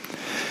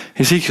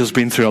 Ezekiel's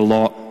been through a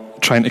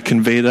lot trying to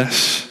convey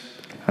this,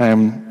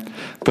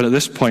 but at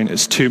this point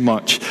it's too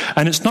much.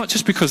 And it's not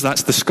just because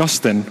that's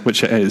disgusting,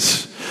 which it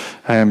is.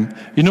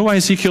 You know why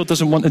Ezekiel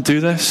doesn't want to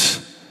do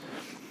this?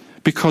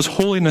 Because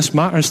holiness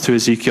matters to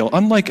Ezekiel.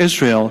 Unlike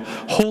Israel,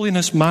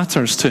 holiness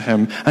matters to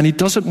him, and he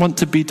doesn't want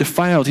to be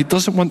defiled. He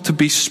doesn't want to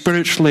be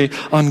spiritually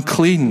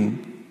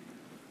unclean.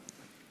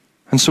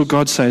 And so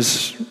God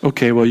says,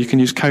 okay, well, you can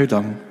use cow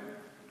dung.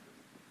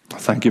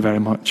 Thank you very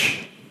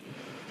much.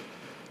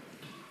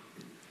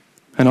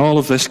 And all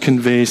of this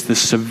conveys the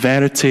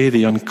severity,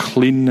 the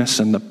uncleanness,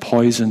 and the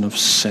poison of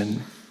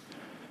sin.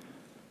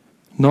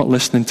 Not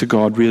listening to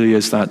God really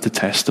is that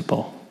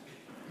detestable.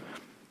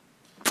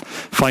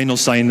 Final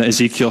sign that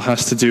Ezekiel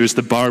has to do is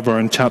the barber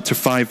in chapter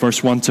 5,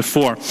 verse 1 to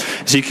 4.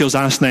 Ezekiel's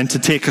asked then to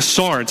take a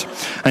sword,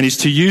 and he's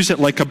to use it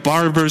like a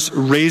barber's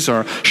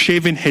razor,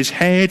 shaving his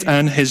head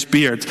and his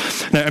beard.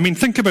 Now,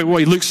 think about what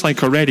he looks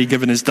like already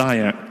given his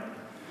diet.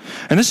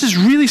 And this is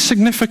really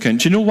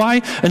significant. Do you know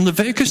why? In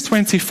Leviticus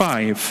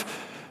 25,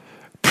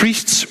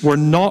 priests were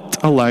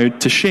not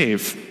allowed to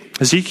shave.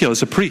 Ezekiel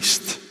is a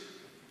priest.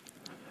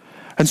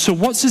 And so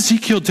what's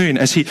Ezekiel doing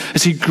as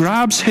he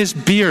grabs his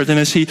beard and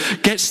as he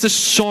gets the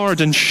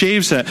sword and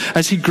shaves it,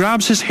 as he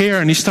grabs his hair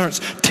and he starts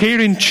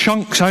tearing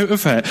chunks out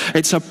of it?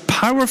 It's a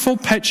powerful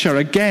picture,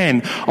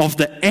 again, of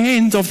the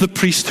end of the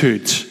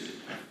priesthood.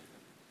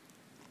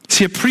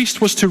 See, a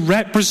priest was to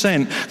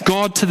represent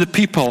God to the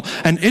people,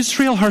 and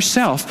Israel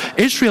herself,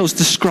 Israel is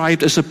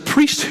described as a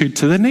priesthood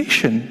to the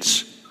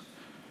nations.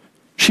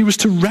 She was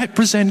to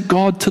represent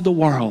God to the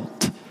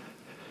world.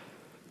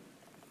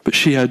 But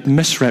she had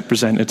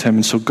misrepresented him,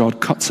 and so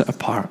God cuts it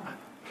apart.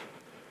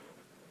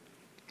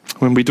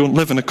 When we don't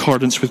live in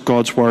accordance with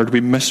God's word,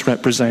 we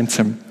misrepresent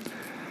him.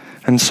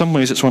 In some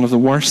ways, it's one of the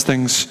worst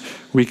things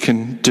we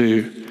can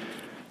do.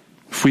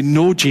 If we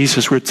know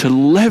Jesus, we're to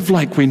live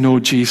like we know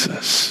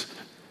Jesus.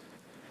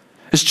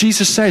 As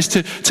Jesus says,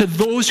 to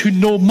those who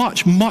know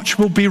much, much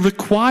will be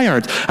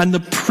required. And the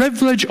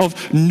privilege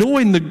of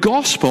knowing the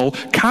gospel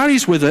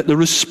carries with it the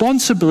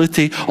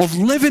responsibility of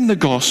living the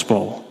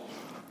gospel.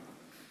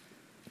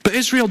 But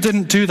Israel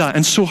didn't do that,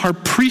 and so her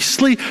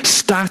priestly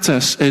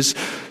status is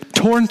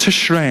torn to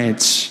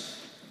shreds.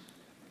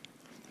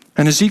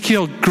 And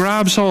Ezekiel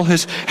grabs all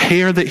his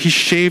hair that he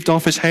shaved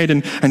off his head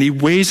and he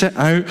weighs it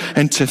out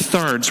into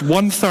thirds.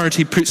 1/3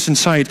 he puts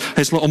inside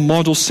his little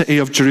model city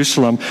of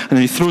Jerusalem, and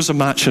then he throws a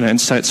match in it and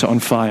sets it on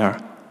fire,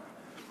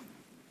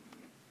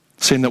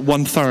 saying that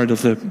 1/3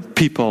 of the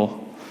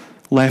people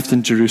left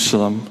in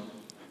Jerusalem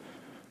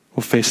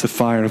will face the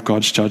fire of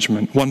God's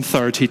judgment.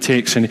 1/3 he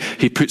takes and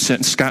he puts it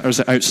and scatters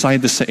it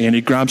outside the city, and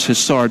he grabs his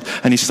sword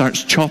and he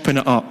starts chopping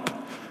it up.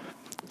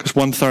 Because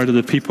 1/3 of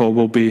the people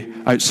will be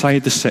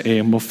outside the city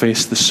and will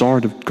face the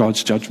sword of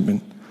God's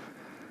judgment.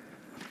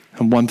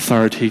 And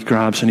 1/3 he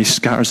grabs and he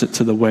scatters it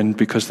to the wind,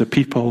 because the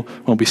people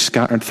will be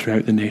scattered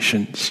throughout the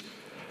nations.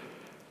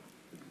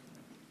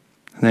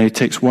 And then he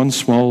takes one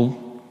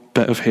small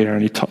bit of hair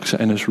and he tucks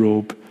it in his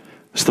robe.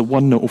 It's the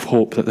one note of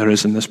hope that there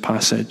is in this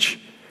passage.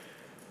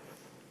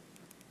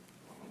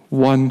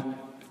 One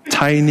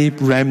tiny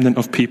remnant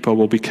of people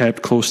will be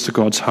kept close to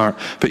God's heart.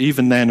 But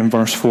even then, in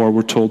verse 4,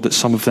 we're told that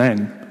some of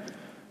them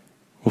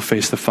will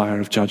face the fire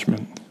of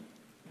judgment.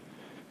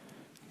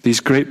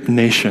 This great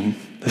nation,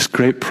 this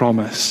great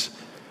promise,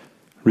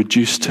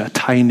 reduced to a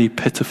tiny,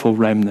 pitiful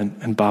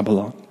remnant in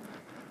Babylon.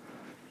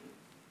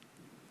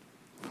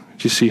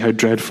 Do you see how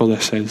dreadful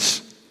this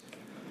is?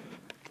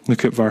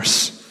 Look at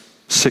verse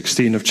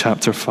 16 of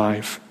chapter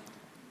 5.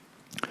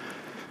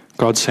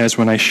 God says,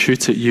 when I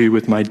shoot at you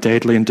with my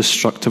deadly and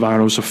destructive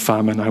arrows of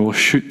famine, I will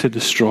shoot to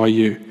destroy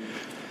you.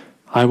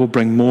 I will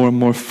bring more and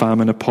more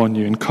famine upon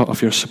you and cut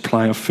off your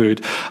supply of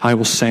food. I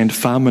will send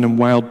famine and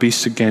wild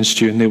beasts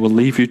against you, and they will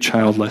leave you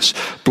childless.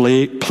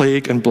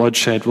 Plague and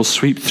bloodshed will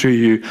sweep through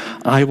you.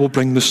 I will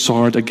bring the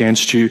sword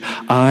against you.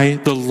 I,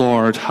 the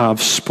Lord,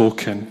 have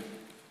spoken.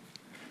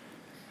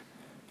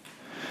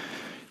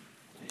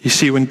 You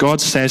see, when God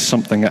says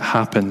something, it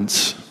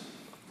happens.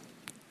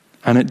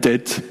 And it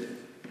did.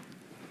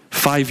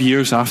 5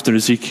 years after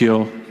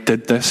Ezekiel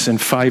did this in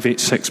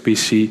 586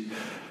 BC.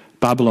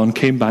 Babylon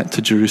came back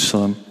to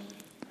Jerusalem.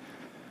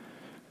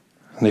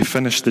 And they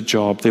finished the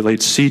job. They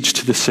laid siege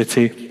to the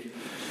city.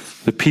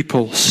 The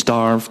people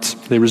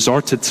starved. They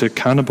resorted to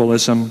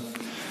cannibalism.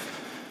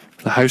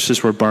 The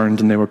houses were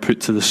burned and they were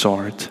put to the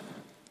sword.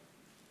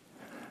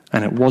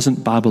 And it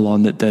wasn't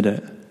Babylon that did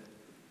it.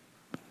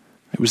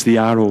 It was the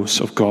arrows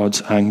of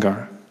God's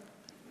anger.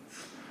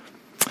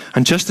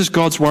 And just as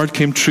God's word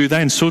came true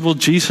then, so will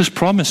Jesus'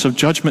 promise of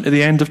judgment at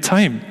the end of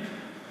time.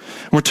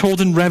 We're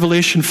told in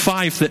Revelation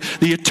 5 that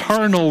the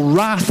eternal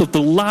wrath of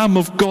the Lamb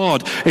of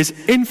God is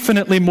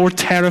infinitely more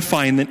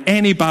terrifying than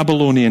any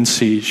Babylonian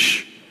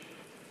siege.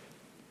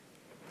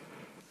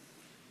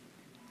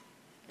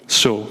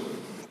 So,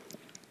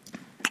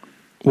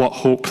 what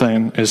hope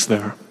then is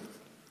there?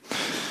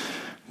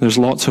 There's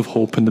lots of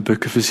hope in the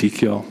book of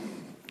Ezekiel.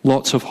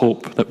 Lots of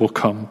hope that will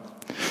come.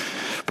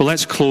 But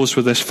let's close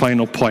with this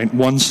final point.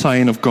 One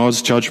sign of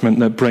God's judgment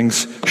that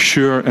brings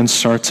sure and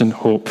certain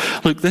hope.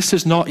 Look, this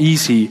is not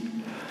easy.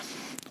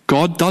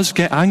 God does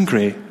get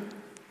angry.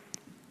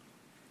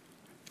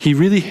 He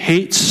really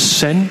hates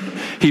sin.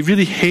 He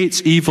really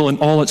hates evil in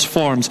all its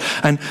forms.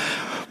 And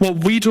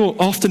what we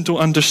often don't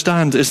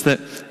understand is that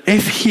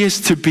if he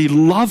is to be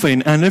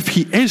loving and if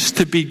he is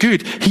to be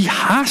good, he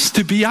has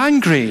to be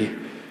angry.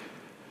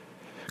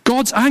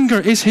 God's anger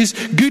is his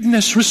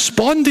goodness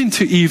responding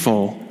to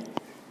evil.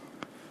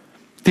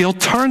 The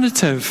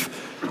alternative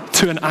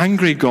to an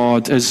angry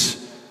God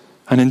is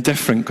an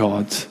indifferent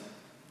God,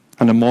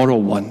 an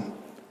immoral one.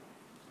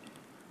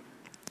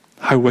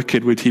 How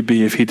wicked would he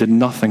be if he did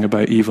nothing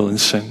about evil and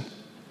sin?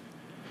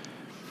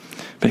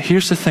 But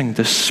here's the thing,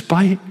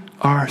 despite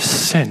our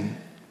sin,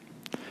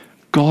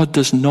 God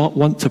does not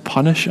want to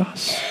punish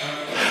us.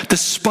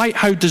 Despite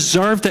how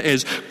deserved it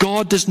is,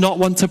 God does not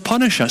want to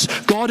punish us.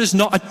 God is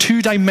not a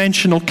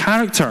two-dimensional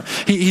character.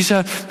 He's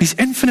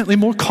infinitely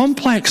more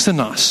complex than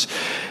us.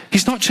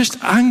 He's not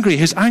just angry.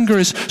 His anger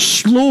is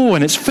slow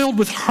and it's filled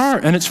with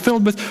hurt and it's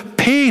filled with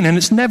pain and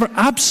it's never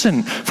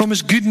absent from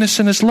his goodness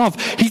and his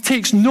love. He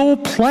takes no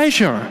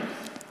pleasure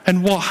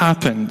in what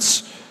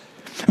happens.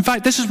 In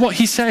fact, this is what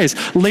he says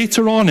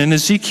later on in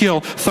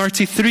Ezekiel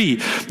 33.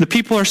 The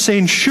people are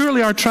saying,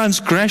 surely our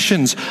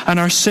transgressions and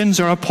our sins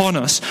are upon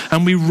us,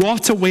 and we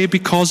rot away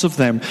because of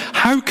them.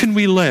 How can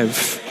we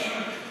live?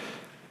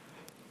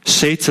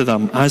 Say to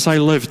them, as I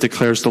live,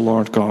 declares the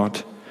Lord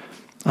God,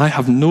 I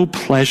have no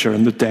pleasure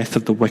in the death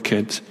of the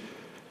wicked.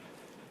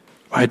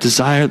 I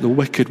desire the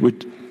wicked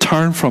would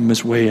turn from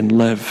his way and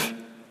live.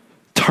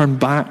 Turn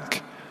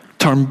back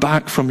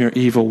from your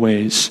evil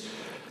ways.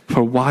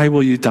 For why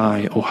will you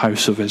die, O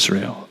house of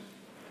Israel?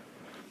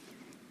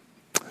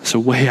 There's a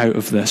way out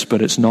of this,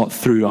 but it's not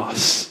through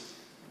us.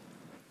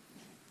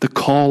 The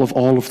call of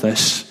all of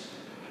this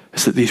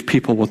is that these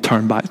people will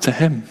turn back to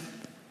him.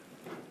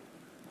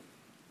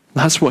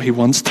 That's what he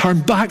wants.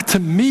 Turn back to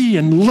me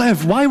and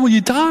live. Why will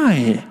you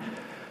die?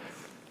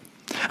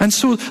 And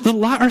so the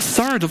latter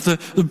third of the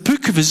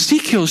book of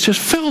Ezekiel is just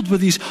filled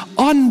with these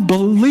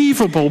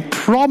unbelievable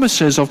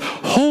promises of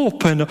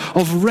hope and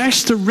of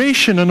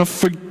restoration and of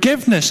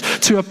forgiveness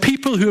to a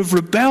people who have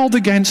rebelled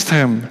against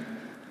him.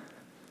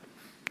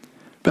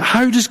 But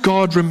how does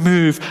God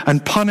remove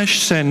and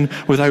punish sin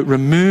without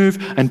remove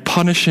and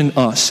punishing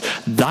us?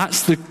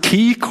 That's the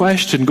key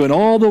question going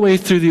all the way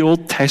through the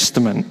Old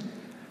Testament.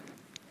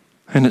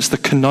 And it's the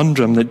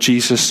conundrum that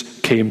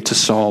Jesus came to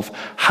solve.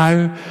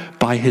 How?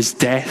 By his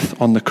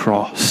death on the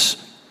cross.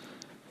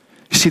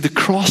 You see, the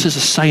cross is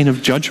a sign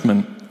of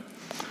judgment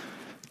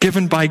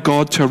given by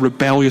God to a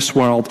rebellious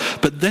world.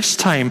 But this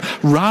time,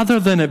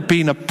 rather than it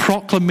being a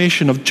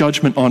proclamation of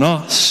judgment on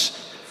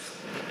us,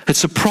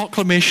 it's a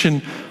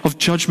proclamation of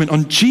judgment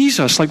on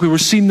Jesus, like we were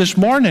seeing this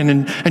morning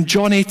in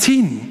John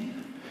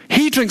 18.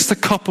 He drinks the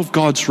cup of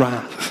God's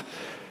wrath.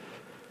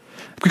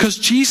 Because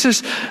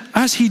Jesus,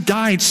 as he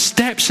died,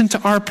 steps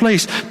into our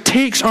place,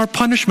 takes our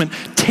punishment,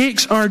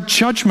 takes our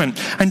judgment.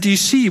 And do you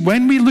see,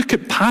 when we look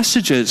at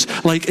passages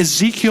like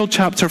Ezekiel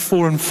chapter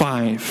 4 and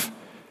 5,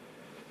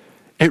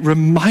 it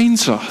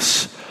reminds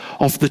us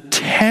of the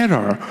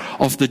terror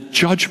of the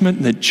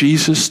judgment that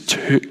Jesus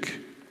took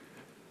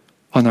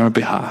on our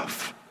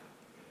behalf.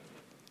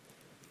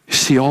 You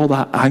see, all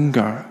that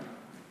anger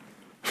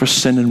for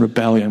sin and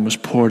rebellion was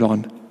poured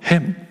on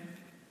him.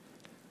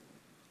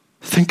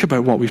 Think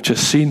about what we've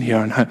just seen here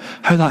and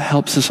how that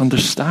helps us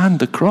understand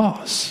the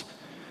cross.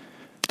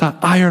 That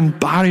iron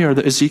barrier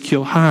that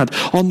Ezekiel had.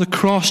 On the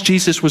cross,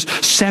 Jesus was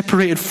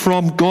separated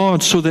from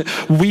God so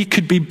that we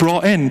could be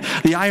brought in.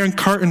 The iron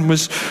curtain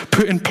was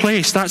put in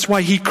place. That's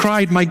why he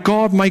cried, my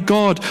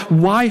God,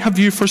 why have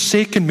you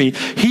forsaken me?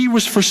 He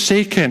was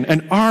forsaken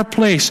in our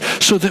place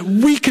so that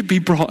we could be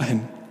brought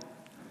in.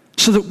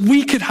 So that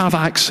we could have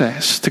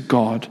access to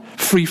God,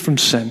 free from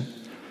sin.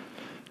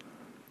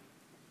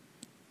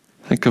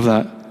 Think of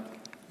that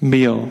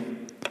meal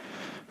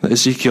that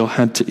Ezekiel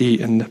had to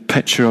eat and the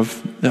picture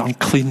of the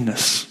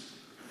uncleanness.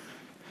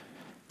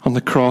 On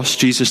the cross,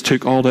 Jesus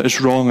took all that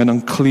is wrong and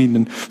unclean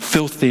and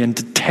filthy and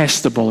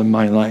detestable in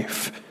my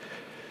life.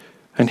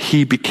 And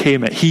he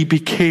became it. He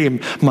became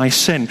my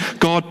sin.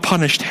 God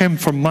punished him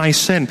for my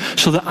sin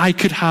so that I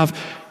could have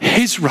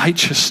his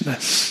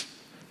righteousness.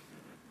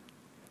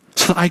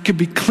 So that I could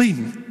be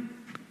clean,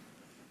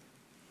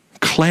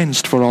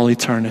 cleansed for all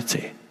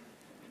eternity.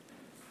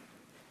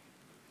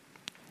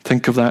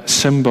 Think of that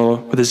symbol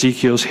with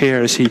Ezekiel's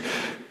hair as he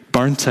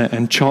burnt it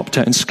and chopped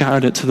it and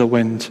scattered it to the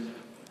wind.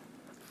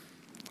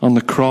 On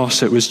the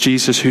cross, it was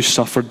Jesus who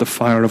suffered the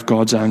fire of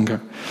God's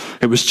anger.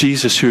 It was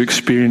Jesus who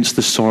experienced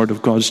the sword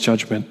of God's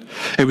judgment.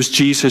 It was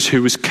Jesus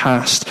who was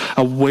cast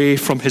away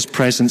from his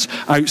presence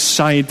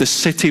outside the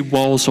city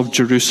walls of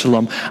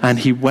Jerusalem, and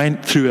he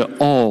went through it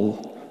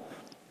all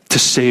to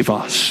save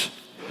us,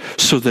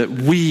 so that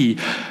we,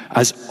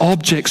 as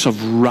objects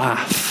of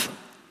wrath,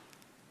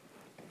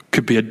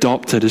 could be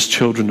adopted as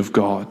children of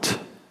God.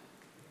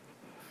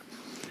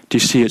 Do you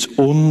see, it's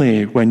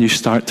only when you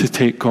start to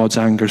take God's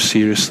anger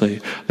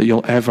seriously that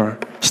you'll ever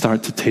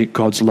start to take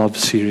God's love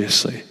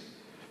seriously.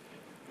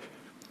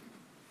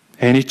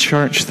 Any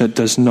church that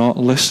does not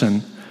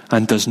listen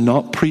and does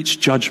not preach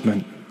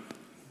judgment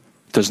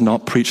does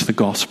not preach the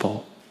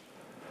gospel.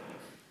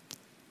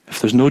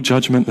 If there's no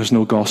judgment, there's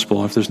no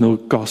gospel. If there's no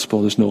gospel,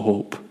 there's no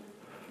hope.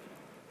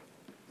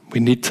 We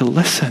need to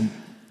listen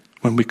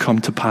when we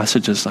come to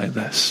passages like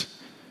this.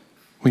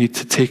 We need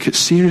to take it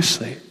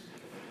seriously.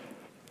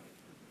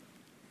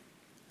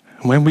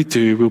 And when we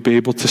do, we'll be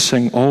able to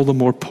sing all the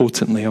more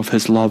potently of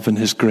his love and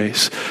his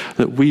grace,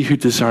 that we who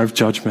deserve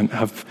judgment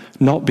have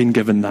not been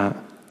given that,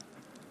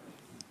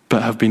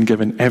 but have been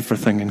given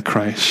everything in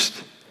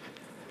Christ.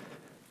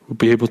 We'll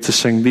be able to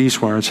sing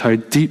these words: how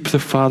deep the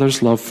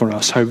Father's love for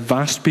us, how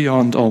vast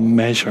beyond all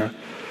measure,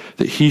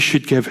 that he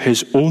should give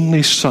his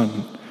only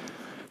Son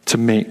to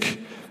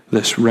make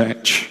this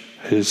wretch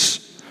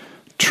his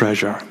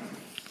treasure.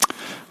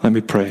 Let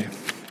me pray.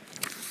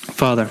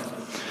 Father,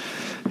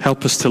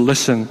 help us to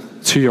listen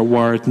to your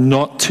word,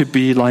 not to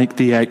be like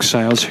the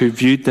exiles who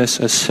viewed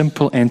this as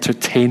simple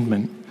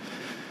entertainment,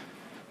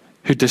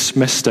 who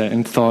dismissed it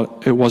and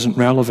thought it wasn't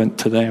relevant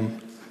to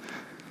them,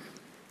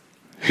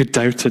 who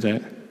doubted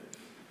it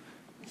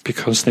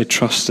because they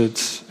trusted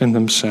in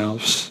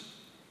themselves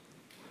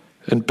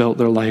and built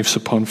their lives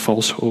upon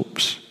false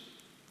hopes.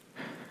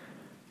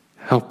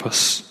 Help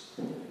us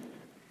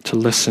to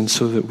listen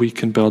so that we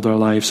can build our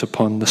lives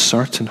upon the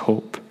certain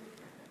hope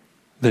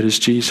that is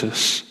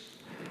Jesus.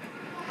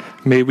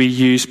 May we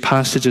use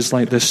passages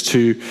like this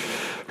to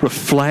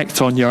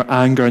reflect on your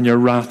anger and your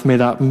wrath. May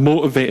that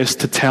motivate us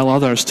to tell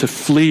others to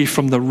flee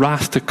from the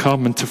wrath to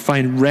come and to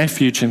find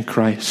refuge in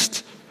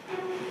Christ.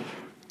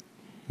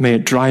 May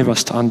it drive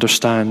us to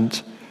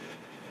understand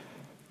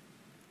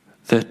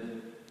the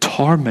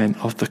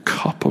torment of the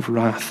cup of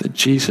wrath that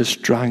Jesus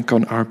drank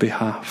on our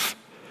behalf,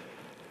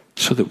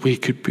 so that we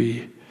could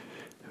be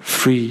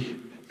free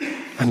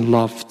and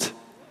loved.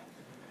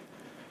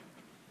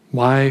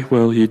 Why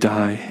will you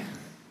die?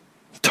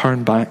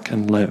 Turn back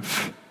and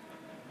live.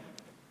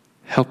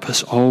 Help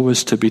us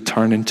always to be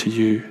turning to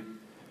you,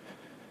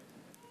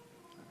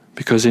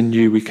 because in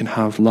you we can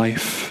have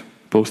life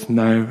both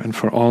now and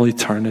for all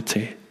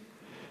eternity.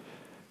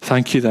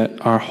 Thank you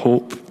that our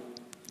hope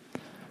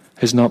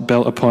is not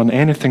built upon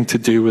anything to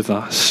do with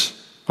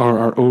us or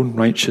our own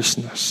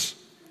righteousness,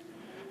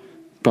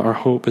 but our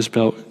hope is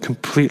built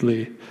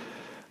completely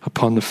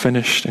upon the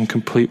finished and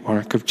complete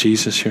work of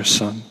Jesus, your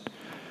Son.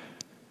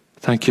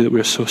 Thank you that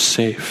we're so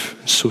safe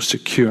and so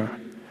secure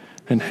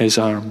in his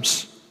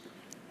arms.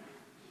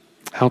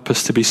 Help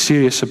us to be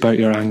serious about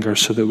your anger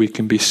so that we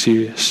can be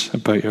serious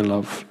about your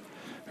love.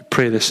 We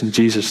pray this in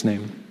Jesus'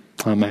 name.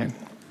 Amen.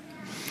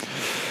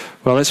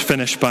 Well, let's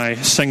finish by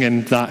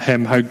singing that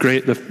hymn, how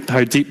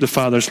deep the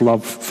Father's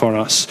love for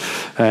us.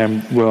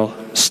 We'll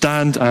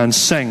stand and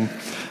sing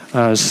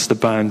as the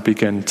band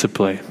begin to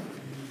play.